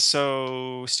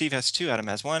 so Steve has 2, Adam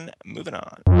has 1. Moving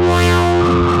on.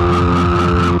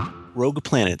 Rogue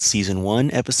Planet, Season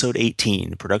 1, Episode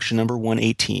 18, Production Number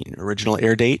 118. Original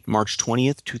air date, March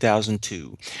 20th,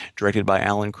 2002. Directed by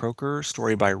Alan Croker.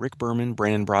 Story by Rick Berman,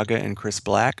 Brandon Braga, and Chris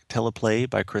Black. Teleplay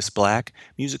by Chris Black.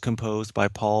 Music composed by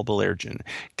Paul Balergian.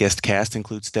 Guest cast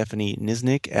includes Stephanie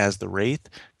Nisnik as the Wraith,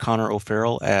 Connor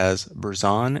O'Farrell as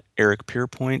Burzan, Eric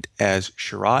Pierpoint as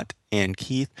Sherratt, and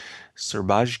Keith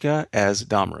Serbajka as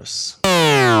Damrus.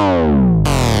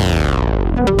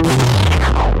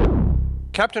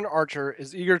 Captain Archer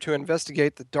is eager to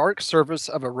investigate the dark surface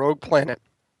of a rogue planet,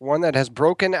 one that has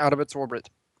broken out of its orbit.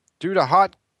 Due to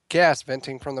hot gas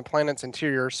venting from the planet's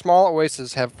interior, small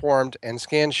oases have formed, and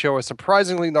scans show a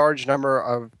surprisingly large number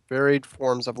of varied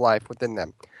forms of life within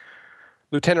them.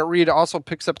 Lieutenant Reed also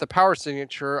picks up the power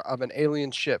signature of an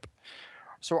alien ship.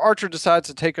 So Archer decides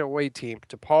to take an away team,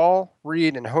 DePaul,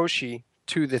 Reed, and Hoshi,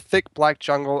 to the thick black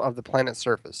jungle of the planet's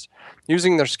surface.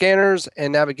 Using their scanners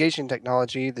and navigation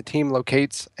technology, the team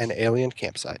locates an alien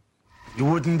campsite. You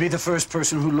wouldn't be the first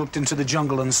person who looked into the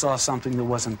jungle and saw something that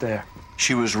wasn't there.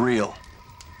 She was real.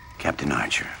 Captain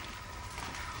Archer,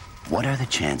 what are the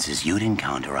chances you'd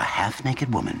encounter a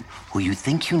half-naked woman who you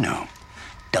think you know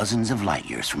dozens of light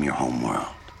years from your home world?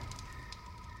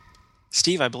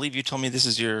 Steve, I believe you told me this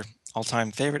is your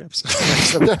all-time favorite episode.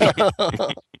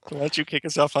 Why don't you kick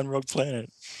us off on Rogue Planet?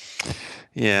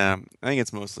 Yeah, I think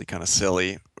it's mostly kind of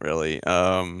silly, really.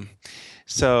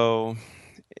 So,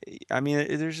 I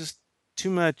mean, there's just too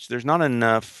much. There's not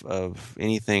enough of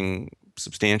anything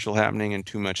substantial happening and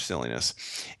too much silliness.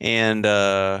 And,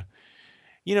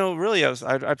 really,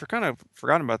 I'd kind of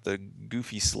forgotten about the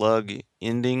goofy slug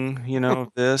ending, of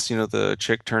this, the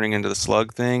chick turning into the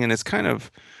slug thing. And it's kind of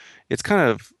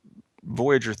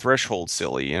Voyager Threshold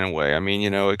silly in a way. I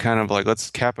mean, it kind of like, let's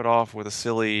cap it off with a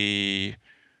silly,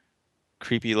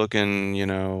 creepy looking,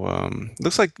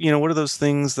 looks like, what are those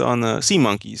things on the sea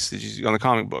monkeys that on the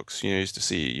comic books, used to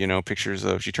see, pictures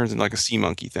of, she turns into like a sea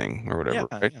monkey thing or whatever,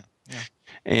 right? Yeah.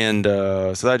 And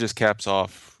so that just caps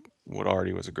off what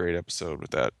already was a great episode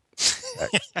with that.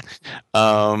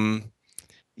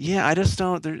 Yeah, I just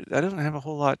don't, I don't have a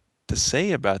whole lot to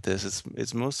say about this.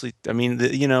 It's mostly, I mean,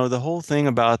 the whole thing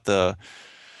about the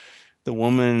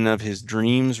woman of his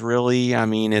dreams, really. I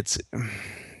mean,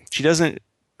 she doesn't,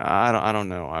 I don't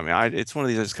know. I mean, it's one of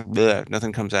these, I just bleh,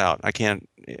 nothing comes out. I can't,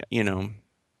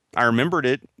 I remembered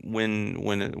it when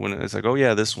it's like, oh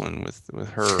yeah, this one with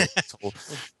her, this whole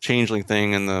changeling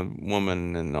thing and the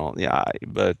woman and all. Yeah,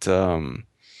 but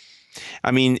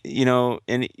I mean,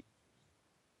 and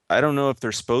I don't know if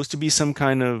there's supposed to be some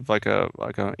kind of like a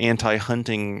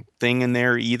anti-hunting thing in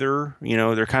there either.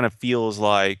 There kind of feels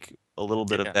like a little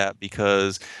bit of that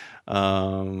because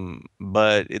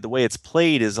but the way it's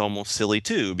played is almost silly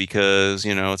too, because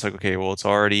it's like, okay, well, it's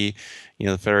already,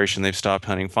 the Federation, they've stopped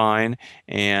hunting, fine,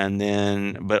 and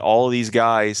then but all of these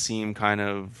guys seem kind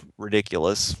of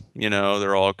ridiculous.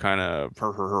 They're all kind of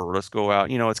let's go out.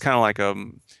 It's kind of like a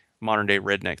modern day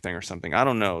redneck thing or something. I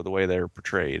don't know, the way they're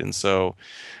portrayed, and so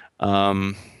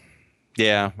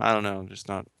yeah, I don't know, just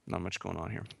not much going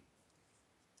on here.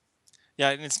 Yeah,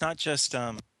 and it's not just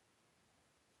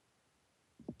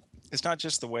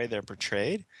the way they're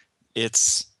portrayed.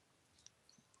 It's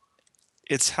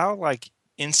how like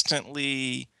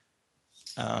instantly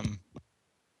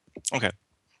okay.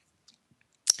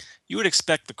 You would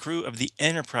expect the crew of the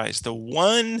Enterprise, the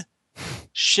one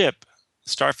ship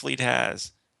Starfleet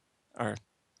has, or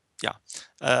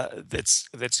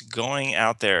that's going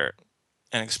out there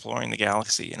and exploring the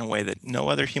galaxy in a way that no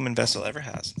other human vessel ever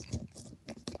has.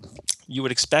 You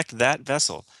would expect that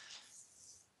vessel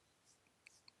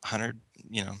 100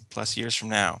 plus years from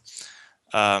now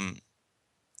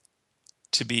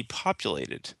to be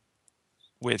populated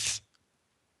with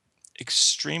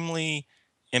extremely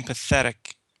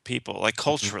empathetic people, like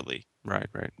culturally. Right.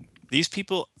 These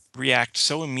people react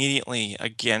so immediately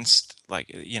against,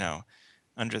 like,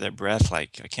 under their breath,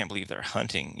 like, I can't believe they're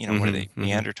hunting, what are they,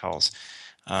 Neanderthals?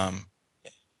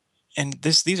 And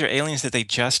these are aliens that they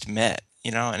just met,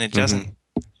 and it doesn't,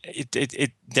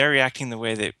 they're reacting the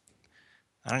way that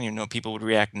I don't even know people would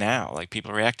react now, like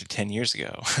people reacted 10 years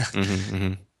ago.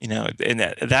 And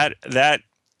that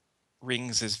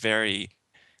rings as very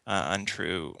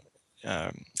untrue,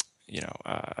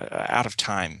 out of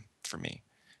time for me,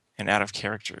 and out of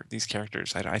character. These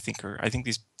characters, I think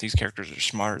these characters are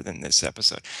smarter than this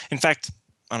episode. In fact,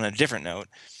 on a different note,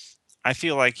 I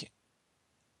feel like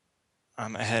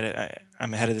I'm ahead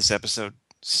of this episode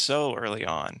so early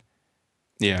on.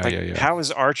 Yeah, like, how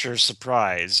is Archer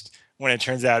surprised when it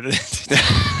turns out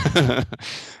that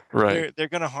right, they're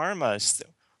going to harm us?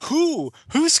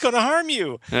 Who's going to harm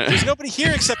you? There's nobody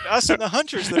here except us and the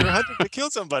hunters that are hunting to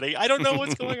kill somebody. I don't know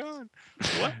what's going on.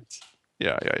 What?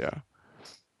 Yeah.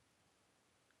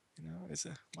 Is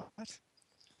it what?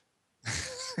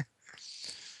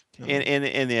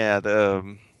 and yeah,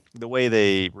 the way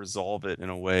they resolve it in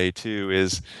a way too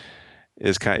is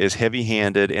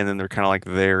heavy-handed, and then they're kind of like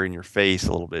there in your face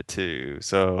a little bit too.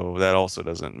 So that also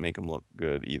doesn't make them look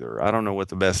good either. I don't know what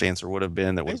the best answer would have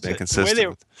been that would have been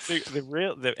consistent.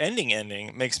 The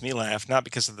ending makes me laugh, not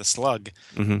because of the slug,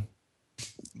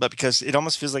 but because it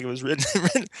almost feels like it was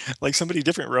written like somebody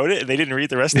different wrote it and they didn't read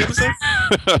the rest of the episode.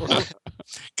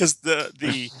 Because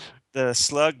the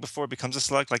slug, before it becomes a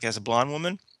slug, like as a blonde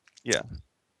woman,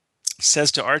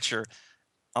 says to Archer,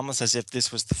 almost as if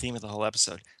this was the theme of the whole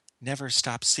episode, never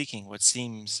stop seeking what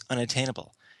seems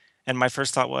unattainable. And my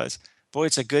first thought was, boy,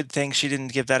 it's a good thing she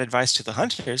didn't give that advice to the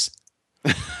hunters.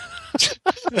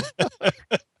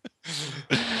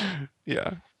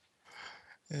 Yeah.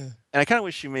 And I kind of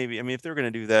wish you maybe, I mean, if they're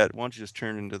going to do that, why don't you just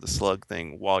turn into the slug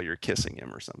thing while you're kissing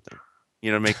him or something?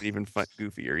 Make it even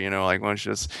goofier, like, why don't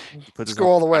you just put this go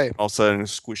all the way. All of a sudden,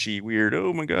 squishy, weird,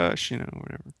 oh my gosh,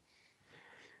 whatever.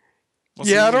 Well,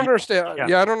 I don't understand.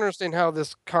 Yeah, I don't understand how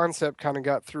this concept kind of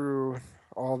got through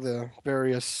all the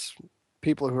various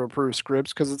people who approve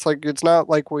scripts, because it's like, it's not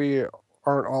like we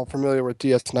aren't all familiar with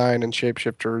DS9 and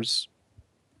shapeshifters.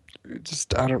 It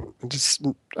just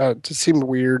seemed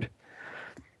weird.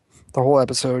 The whole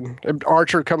episode.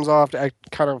 Archer comes off to act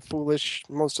kind of foolish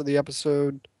most of the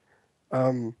episode.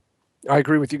 I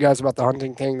agree with you guys about the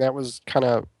hunting thing. That was kind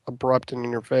of abrupt and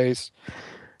in your face.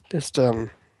 Just wasn't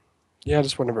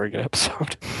a very good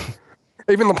episode.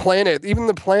 Even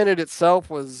the planet itself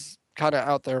was kind of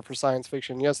out there for science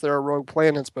fiction. Yes, there are rogue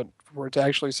planets, but for it to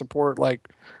actually support like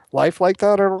life like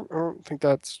that. I don't think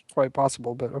that's quite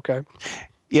possible, but okay.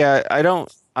 Yeah,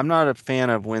 I'm not a fan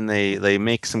of when they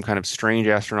make some kind of strange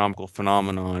astronomical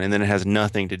phenomenon and then it has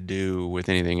nothing to do with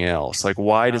anything else. Like,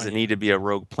 why does it need to be a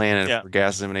rogue planet Yeah. or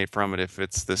gases emanate from it if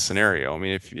it's this scenario? I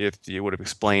mean, if you would have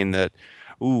explained that,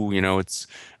 ooh, it's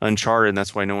uncharted and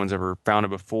that's why no one's ever found it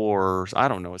before, or I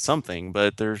don't know, it's something,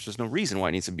 but there's just no reason why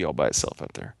it needs to be all by itself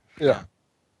out there. Yeah.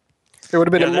 It would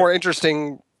have been Yeah, a more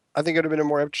interesting. I think it would have been a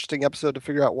more interesting episode to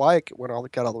figure out why it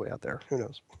got all the way out there. Who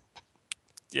knows?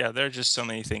 Yeah, there are just so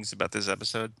many things about this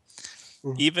episode.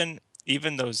 Mhm.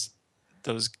 Even those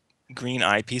green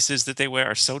eyepieces that they wear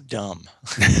are so dumb.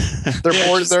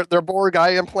 They're Borg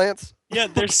eye implants. Yeah,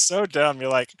 they're so dumb. You're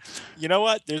like, you know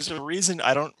what? There's a reason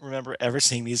I don't remember ever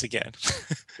seeing these again.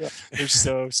 Yeah. They're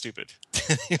so stupid.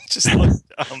 They just look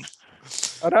dumb.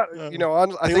 I They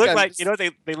think look I'm like just-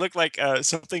 they look like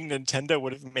something Nintendo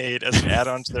would have made as an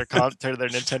add-on to their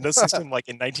Nintendo system, like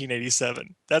in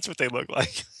 1987. That's what they look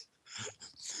like.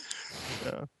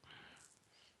 Yeah.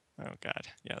 Oh God,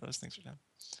 yeah, those things are dumb.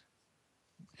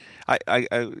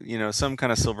 Some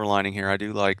kind of silver lining here. I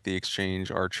do like the exchange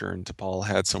Archer and T'Pol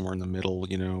had somewhere in the middle,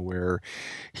 where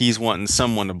he's wanting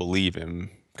someone to believe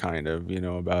him, kind of,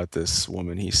 about this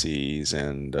woman he sees,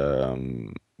 and I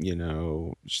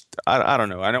don't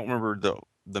know. I don't remember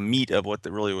the meat of what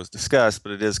really was discussed,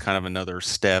 but it is kind of another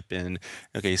step in,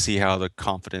 okay, see how the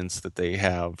confidence that they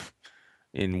have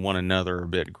in one another a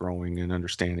bit growing and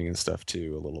understanding and stuff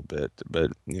too a little bit.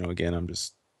 But again, I'm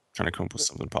just trying to come up with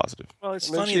something positive. Well, it's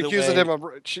and then funny she the accuses way. him of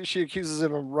she accuses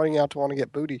him of running out to want to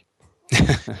get booty.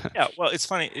 Yeah, well, it's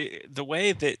funny the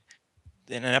way that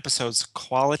in an episode's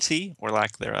quality or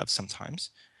lack thereof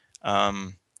sometimes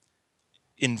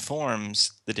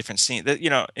informs the different scene. That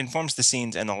informs the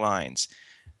scenes and the lines.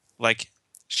 Like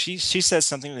she says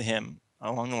something to him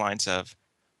along the lines of,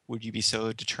 "Would you be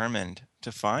so determined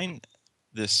to find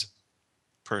this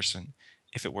person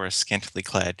if it were a scantily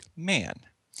clad man?"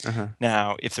 Uh-huh.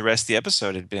 Now, if the rest of the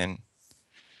episode had been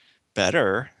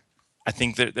better, I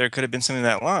think that there could have been something in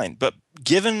that line. But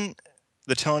given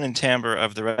the tone and timbre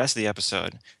of the rest of the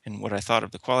episode and what I thought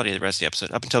of the quality of the rest of the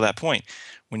episode up until that point,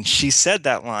 when she said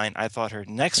that line, I thought her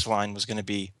next line was going to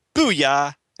be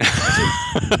 "Booyah,"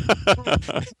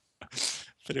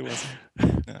 but it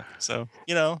wasn't. No. So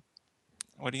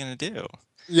what are you going to do?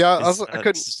 Yeah, It's, I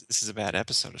couldn't. This is a bad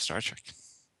episode of Star Trek.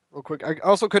 Real quick, I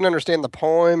also couldn't understand the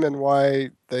poem and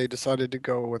why they decided to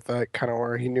go with that kind of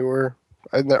where he knew her.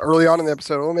 And early on in the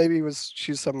episode, well, maybe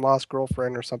she's some lost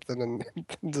girlfriend or something. And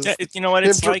Yeah, you know what?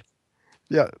 It's like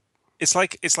yeah, it's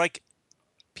like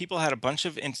people had a bunch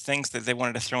of things that they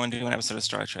wanted to throw into an episode of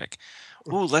Star Trek.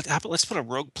 Ooh, let's put a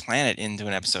rogue planet into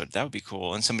an episode. That would be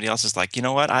cool. And somebody else is like, you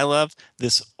know what? I love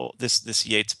this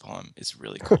Yeats poem. It's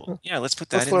really cool. Yeah, let's put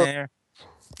that in there.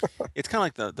 It's kind of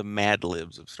like the Mad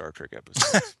Libs of Star Trek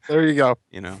episodes. there you go.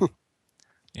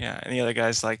 Yeah, and the other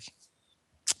guy's like,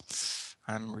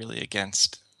 I'm really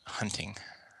against hunting.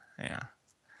 Yeah.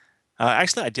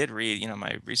 Actually, I did read,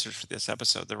 my research for this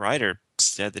episode. The writer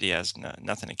said that he has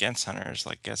nothing against hunters.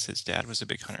 Like, guess his dad was a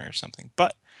big hunter or something.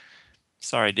 But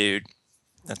sorry, dude,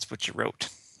 that's what you wrote.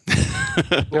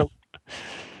 Yep.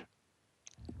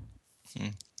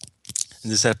 Is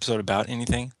this episode about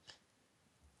anything?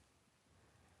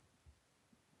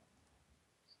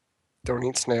 Don't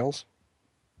eat snails.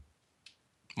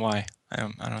 Why? I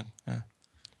don't.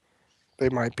 They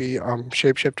might be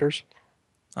shapeshifters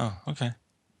Oh, okay.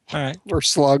 All right. or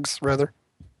slugs, rather.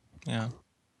 Yeah.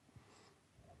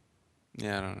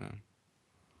 Yeah, I don't know.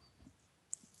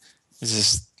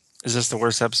 Is this the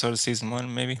worst episode of season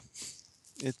 1? Maybe.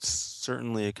 It's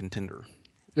certainly a contender.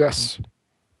 Yes.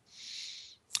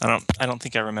 I don't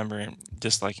think I remember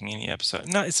disliking any episode.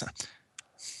 No, it's not.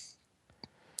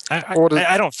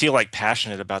 I don't feel like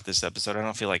passionate about this episode. I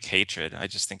don't feel like hatred. I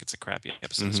just think it's a crappy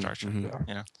episode of Star Trek.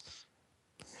 Yeah.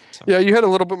 So. Yeah, you had a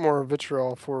little bit more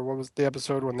vitriol for what was the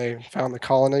episode when they found the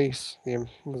colonies.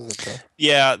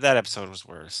 Yeah, that episode was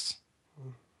worse.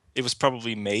 It was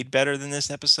probably made better than this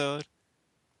episode.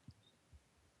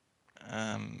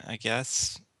 I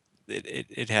guess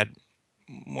it had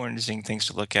more interesting things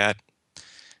to look at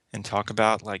and talk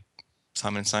about, like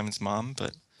Simon and Simon's mom,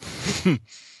 but.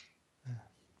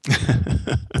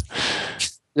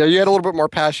 Yeah, you had a little bit more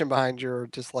passion behind your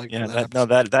dislike. Yeah, for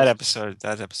that episode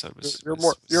was.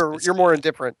 You're more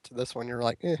indifferent to this one. You're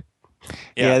like, eh.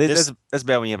 Yeah, that's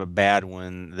bad when you have a bad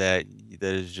one that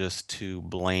is just too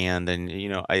bland, and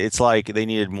it's like they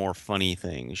needed more funny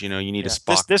things. You need to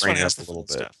Spock this one brain has up the a little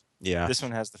bit. stuff. Yeah, this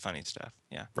one has the funny stuff.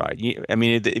 Yeah, right.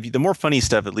 The more funny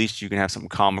stuff, at least you can have something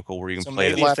comical where you can play.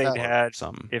 Maybe if they'd had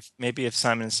something. If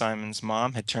Simon and Simon's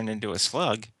mom had turned into a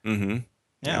slug, mm-hmm.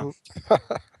 Yeah.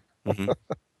 Mm-hmm.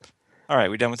 All right,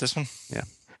 we done with this one? Yeah.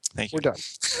 Thank you. We're done.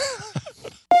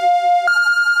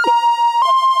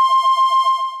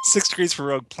 6 Degrees for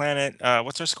Rogue Planet.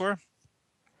 What's our score?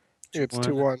 It's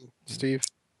 2-1, Steve.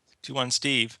 2-1,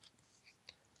 Steve.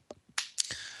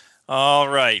 All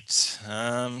right.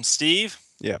 Steve?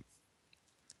 Yeah.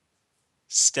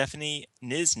 Stephanie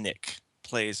Niznik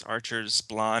plays Archer's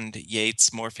blonde Yates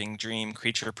morphing dream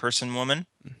creature person woman.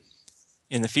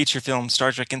 In the feature film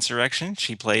Star Trek Insurrection,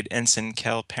 she played Ensign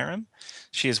Kel Perham.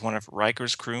 She is one of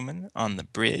Riker's crewmen on the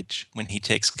bridge when he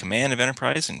takes command of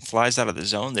Enterprise and flies out of the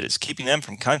zone that is keeping them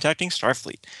from contacting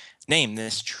Starfleet. Name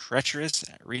this treacherous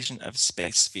region of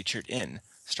space featured in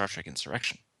Star Trek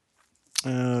Insurrection.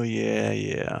 Oh,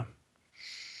 yeah.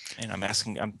 And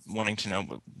I'm wanting to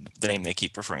know the name they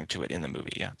keep referring to it in the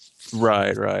movie, yeah.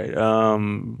 Right.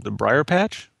 The Briar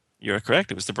Patch? You're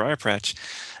correct. It was the Briar Patch.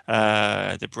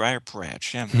 The Briar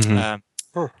Patch, yeah.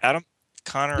 Mm-hmm. Adam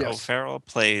Connor Yes. O'Farrell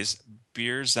plays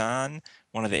Birzan,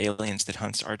 one of the aliens that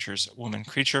hunts Archer's woman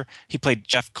creature. He played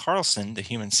Jeff Carlson, the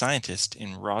human scientist,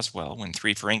 in Roswell when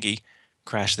 3 Ferengi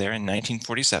crashed there in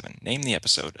 1947. Name the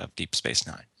episode of Deep Space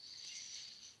Nine.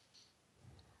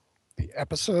 The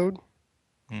episode?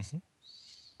 Mm-hmm.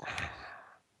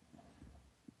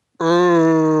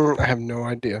 I have no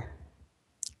idea.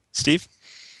 Steve?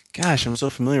 Gosh, I'm so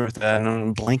familiar with that, and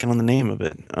I'm blanking on the name of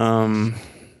it.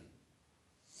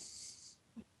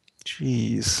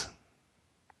 Jeez.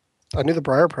 I knew the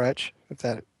Briar Patch. If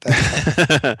that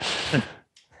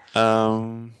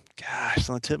Gosh, it's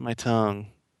on the tip of my tongue.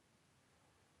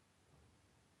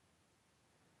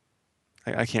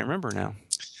 I can't remember now.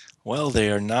 Well, they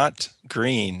are not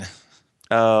green.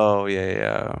 Oh,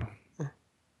 yeah.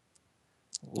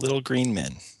 Little green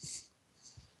men.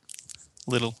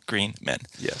 Little green men.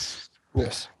 Yes.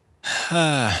 Yes.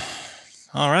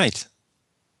 All right.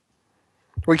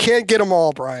 We can't get them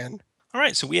all, Brian. All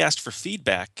right. So we asked for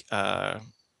feedback.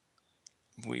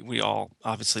 We all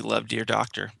obviously love Dear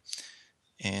Doctor,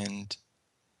 and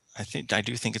I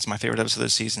do think it's my favorite episode of the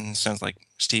season. Sounds like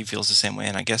Steve feels the same way,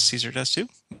 and I guess Caesar does too.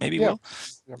 Maybe Yeah. Will.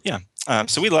 Yeah.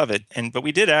 So we love it, but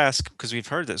we did ask because we've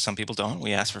heard that some people don't.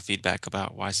 We asked for feedback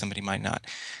about why somebody might not,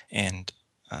 and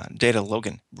Data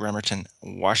Logan Bremerton,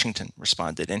 Washington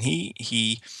responded, and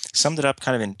he summed it up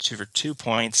kind of in two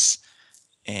points,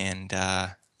 and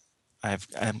I've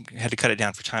had to cut it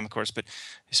down for time, of course. But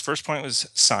his first point was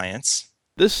science.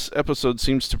 This episode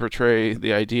seems to portray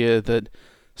the idea that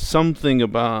something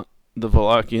about the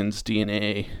Valakians'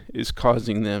 DNA is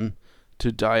causing them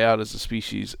to die out as a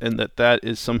species, and that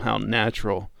is somehow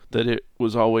natural, that it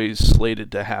was always slated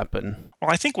to happen.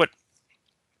 Well, I think what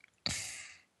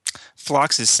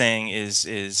Phlox is saying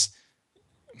is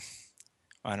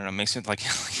I don't know, makes it like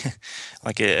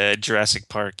a Jurassic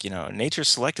Park. Nature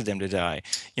selected them to die.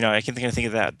 I can think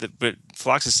of that. But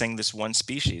Phlox is saying this one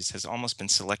species has almost been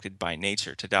selected by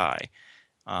nature to die,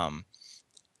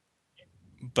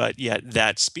 but yet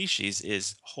that species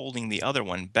is holding the other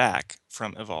one back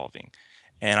from evolving.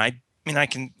 And I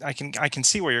can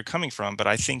see where you're coming from, but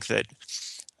I think that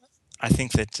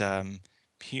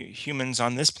humans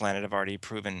on this planet have already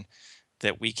proven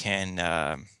that we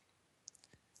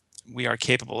are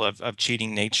capable of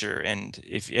cheating nature, and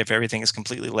if everything is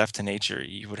completely left to nature,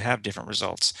 you would have different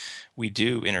results. We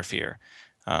do interfere,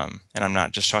 and I'm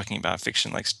not just talking about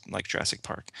fiction like Jurassic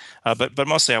Park, but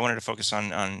mostly I wanted to focus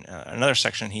on another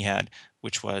section he had,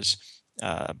 which was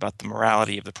about the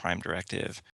morality of the Prime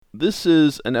Directive. This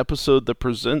is an episode that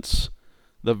presents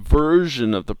the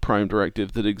version of the Prime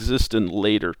Directive that exists in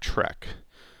later Trek.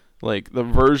 Like the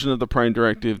version of the Prime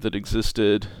Directive that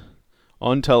existed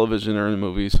on television or in the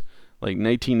movies, like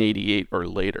 1988 or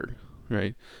later,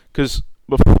 right? Because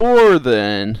before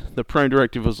then, the Prime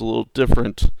Directive was a little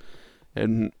different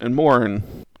and more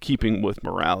in keeping with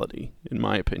morality, in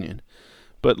my opinion.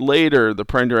 But later, the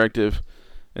Prime Directive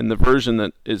and the version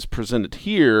that is presented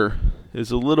here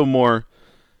is a little more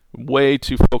way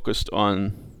too focused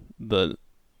on the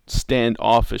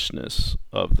standoffishness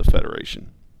of the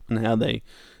Federation and how they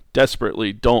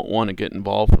desperately don't want to get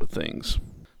involved with things.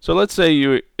 So let's say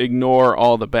you ignore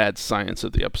all the bad science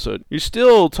of the episode. You're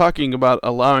still talking about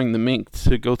allowing the mink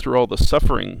to go through all the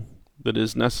suffering that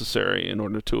is necessary in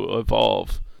order to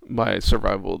evolve by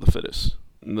survival of the fittest.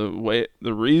 The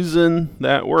reason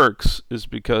that works is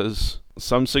because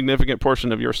some significant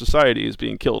portion of your society is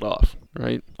being killed off,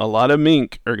 right? A lot of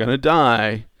mink are going to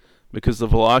die because the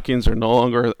Valakians are no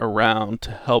longer around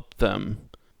to help them,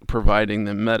 providing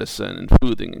them medicine and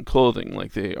fooding and clothing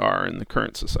like they are in the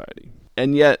current society.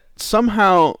 And yet,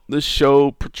 somehow, this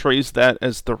show portrays that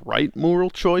as the right moral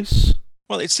choice.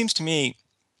 Well, it seems to me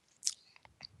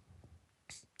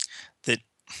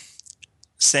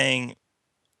saying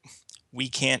we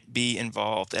can't be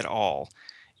involved at all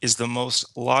is the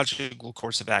most logical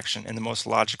course of action and the most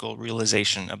logical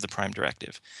realization of the Prime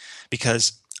Directive.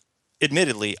 Because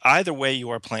admittedly, either way you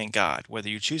are playing God, whether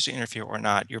you choose to interfere or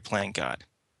not, you're playing God.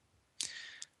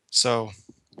 So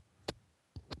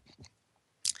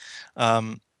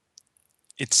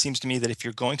it seems to me that if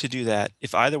you're going to do that,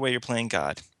 if either way you're playing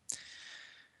God,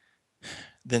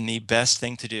 then the best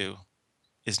thing to do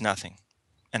is nothing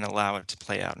and allow it to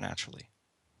play out naturally.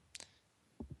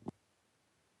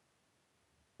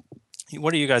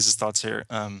 What are you guys' thoughts here?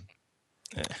 I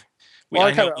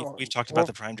know we've talked about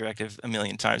the Prime Directive a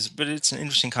million times, but it's an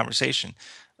interesting conversation.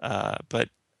 But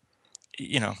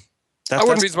you know, I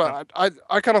wouldn't be surprised.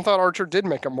 I kind of thought Archer did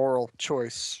make a moral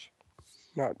choice.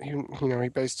 He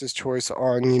based his choice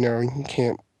on, you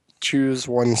can't choose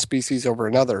one species over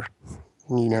another.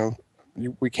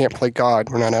 We can't play God.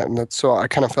 We're not at that. So I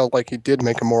kind of felt like he did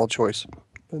make a moral choice.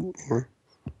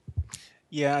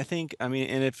 Yeah, I think.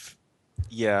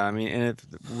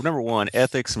 Number one,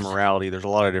 ethics and morality. There's a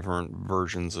lot of different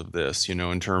versions of this.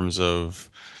 In terms of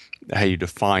how you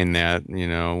define that.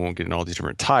 Won't get into all these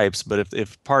different types. But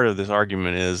if part of this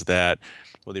argument is that,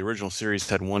 well, the original series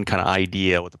had one kind of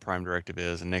idea what the Prime Directive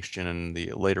is, and Next Gen and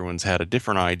the later ones had a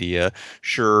different idea,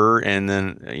 sure. And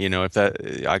then, if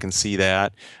that, I can see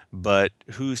that, but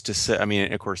who's to say? I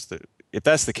mean, of course, if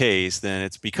that's the case, then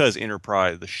it's because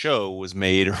Enterprise, the show, was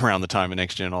made around the time of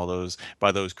Next Gen, all those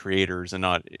by those creators, and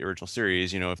not original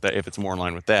series. If it's more in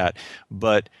line with that,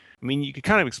 but I mean, you could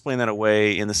kind of explain that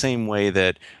away in the same way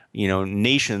that,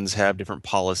 nations have different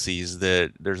policies,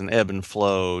 that there's an ebb and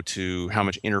flow to how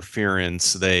much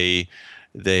interference they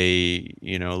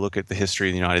look at the history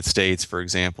of the United States, for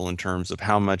example, in terms of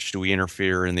how much do we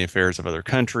interfere in the affairs of other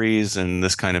countries and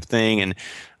this kind of thing. And,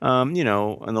 in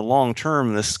the long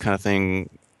term, this kind of thing,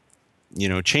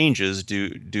 changes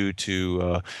due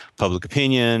to public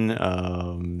opinion,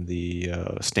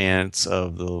 the stance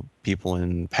of the people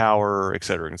in power, et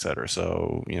cetera, et cetera.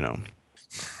 So,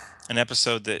 an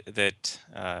episode that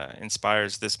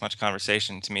inspires this much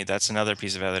conversation, to me, that's another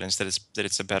piece of evidence that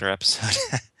it's a better episode.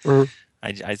 Mm-hmm.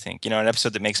 I think, an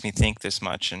episode that makes me think this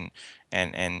much and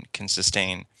can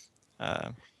sustain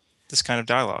this kind of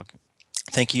dialogue.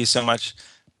 Thank you so much,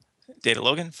 Data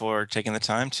Logan, for taking the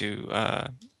time to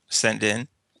send in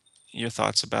your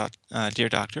thoughts about Dear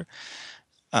Doctor.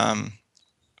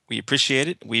 We appreciate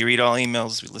it. We read all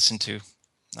emails. We listen to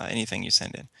anything you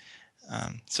send in.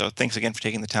 So thanks again for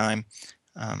taking the time.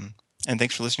 And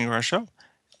thanks for listening to our show.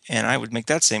 And I would make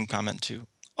that same comment to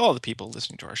all the people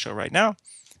listening to our show right now.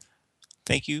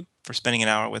 Thank you for spending an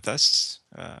hour with us.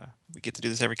 We get to do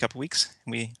this every couple weeks.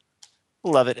 We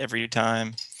love it every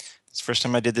time. It's the first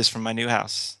time I did this from my new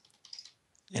house.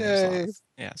 Yay.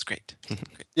 It's great.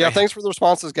 Great. Yeah, thanks for the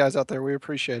responses, guys, out there. We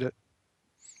appreciate it.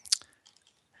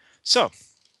 So,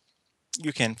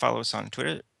 you can follow us on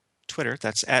Twitter.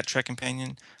 That's at Trek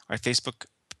Companion. Our Facebook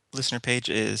listener page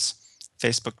is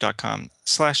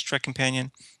facebook.com/Trek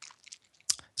Companion.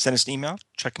 Send us an email,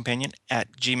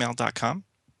 trekcompanion@gmail.com.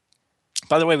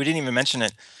 By the way, we didn't even mention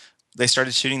it. They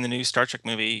started shooting the new Star Trek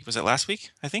movie. Was it last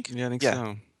week, I think? Yeah, I think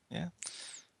so. Yeah.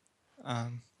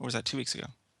 Or was that 2 weeks ago?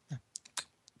 Yeah.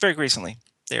 Very recently.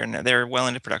 They're well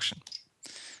into production.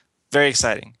 Very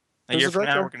exciting. A year from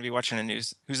now, we're going to be watching the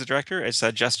news. Who's the director? It's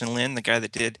Justin Lin, the guy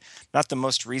that did not the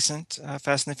most recent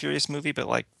Fast and the Furious movie, but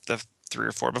like the 3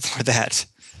 or 4 before that.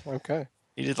 Okay.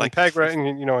 He did like Peg, right?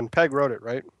 And Peg wrote it,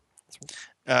 right?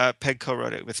 Peg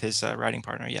co-wrote it with his writing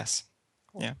partner. Yes.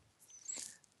 Cool. Yeah.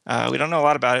 We don't know a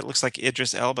lot about it. It looks like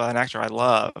Idris Elba, an actor I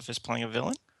love, is playing a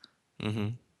villain.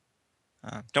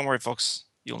 Mm-hmm. Don't worry, folks.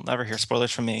 You'll never hear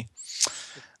spoilers from me.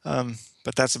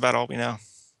 But that's about all we know,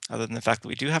 other than the fact that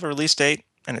we do have a release date,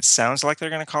 and it sounds like they're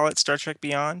going to call it Star Trek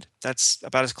Beyond. That's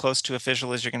about as close to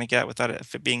official as you're going to get without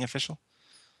it being official,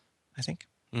 I think.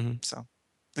 Mm-hmm. So,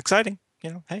 exciting.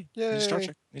 Hey, Yay. New Star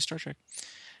Trek.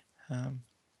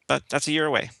 But that's a year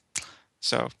away.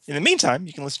 So, in the meantime,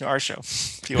 you can listen to our show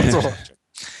if you want to watch it.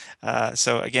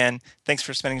 So again, thanks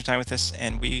for spending time with us,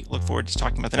 and we look forward to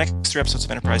talking about the next 3 episodes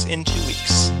of Enterprise in 2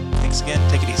 weeks. Thanks again.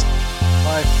 Take it easy.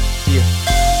 Bye. See you.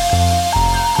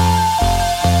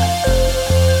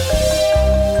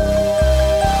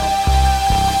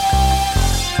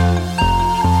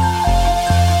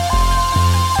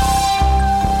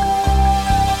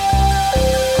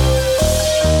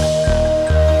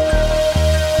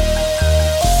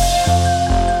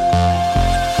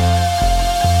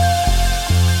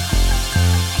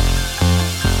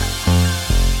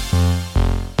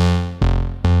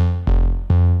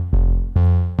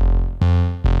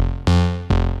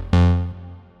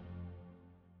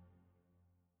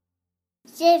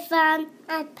 Stefan,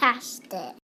 I passed it.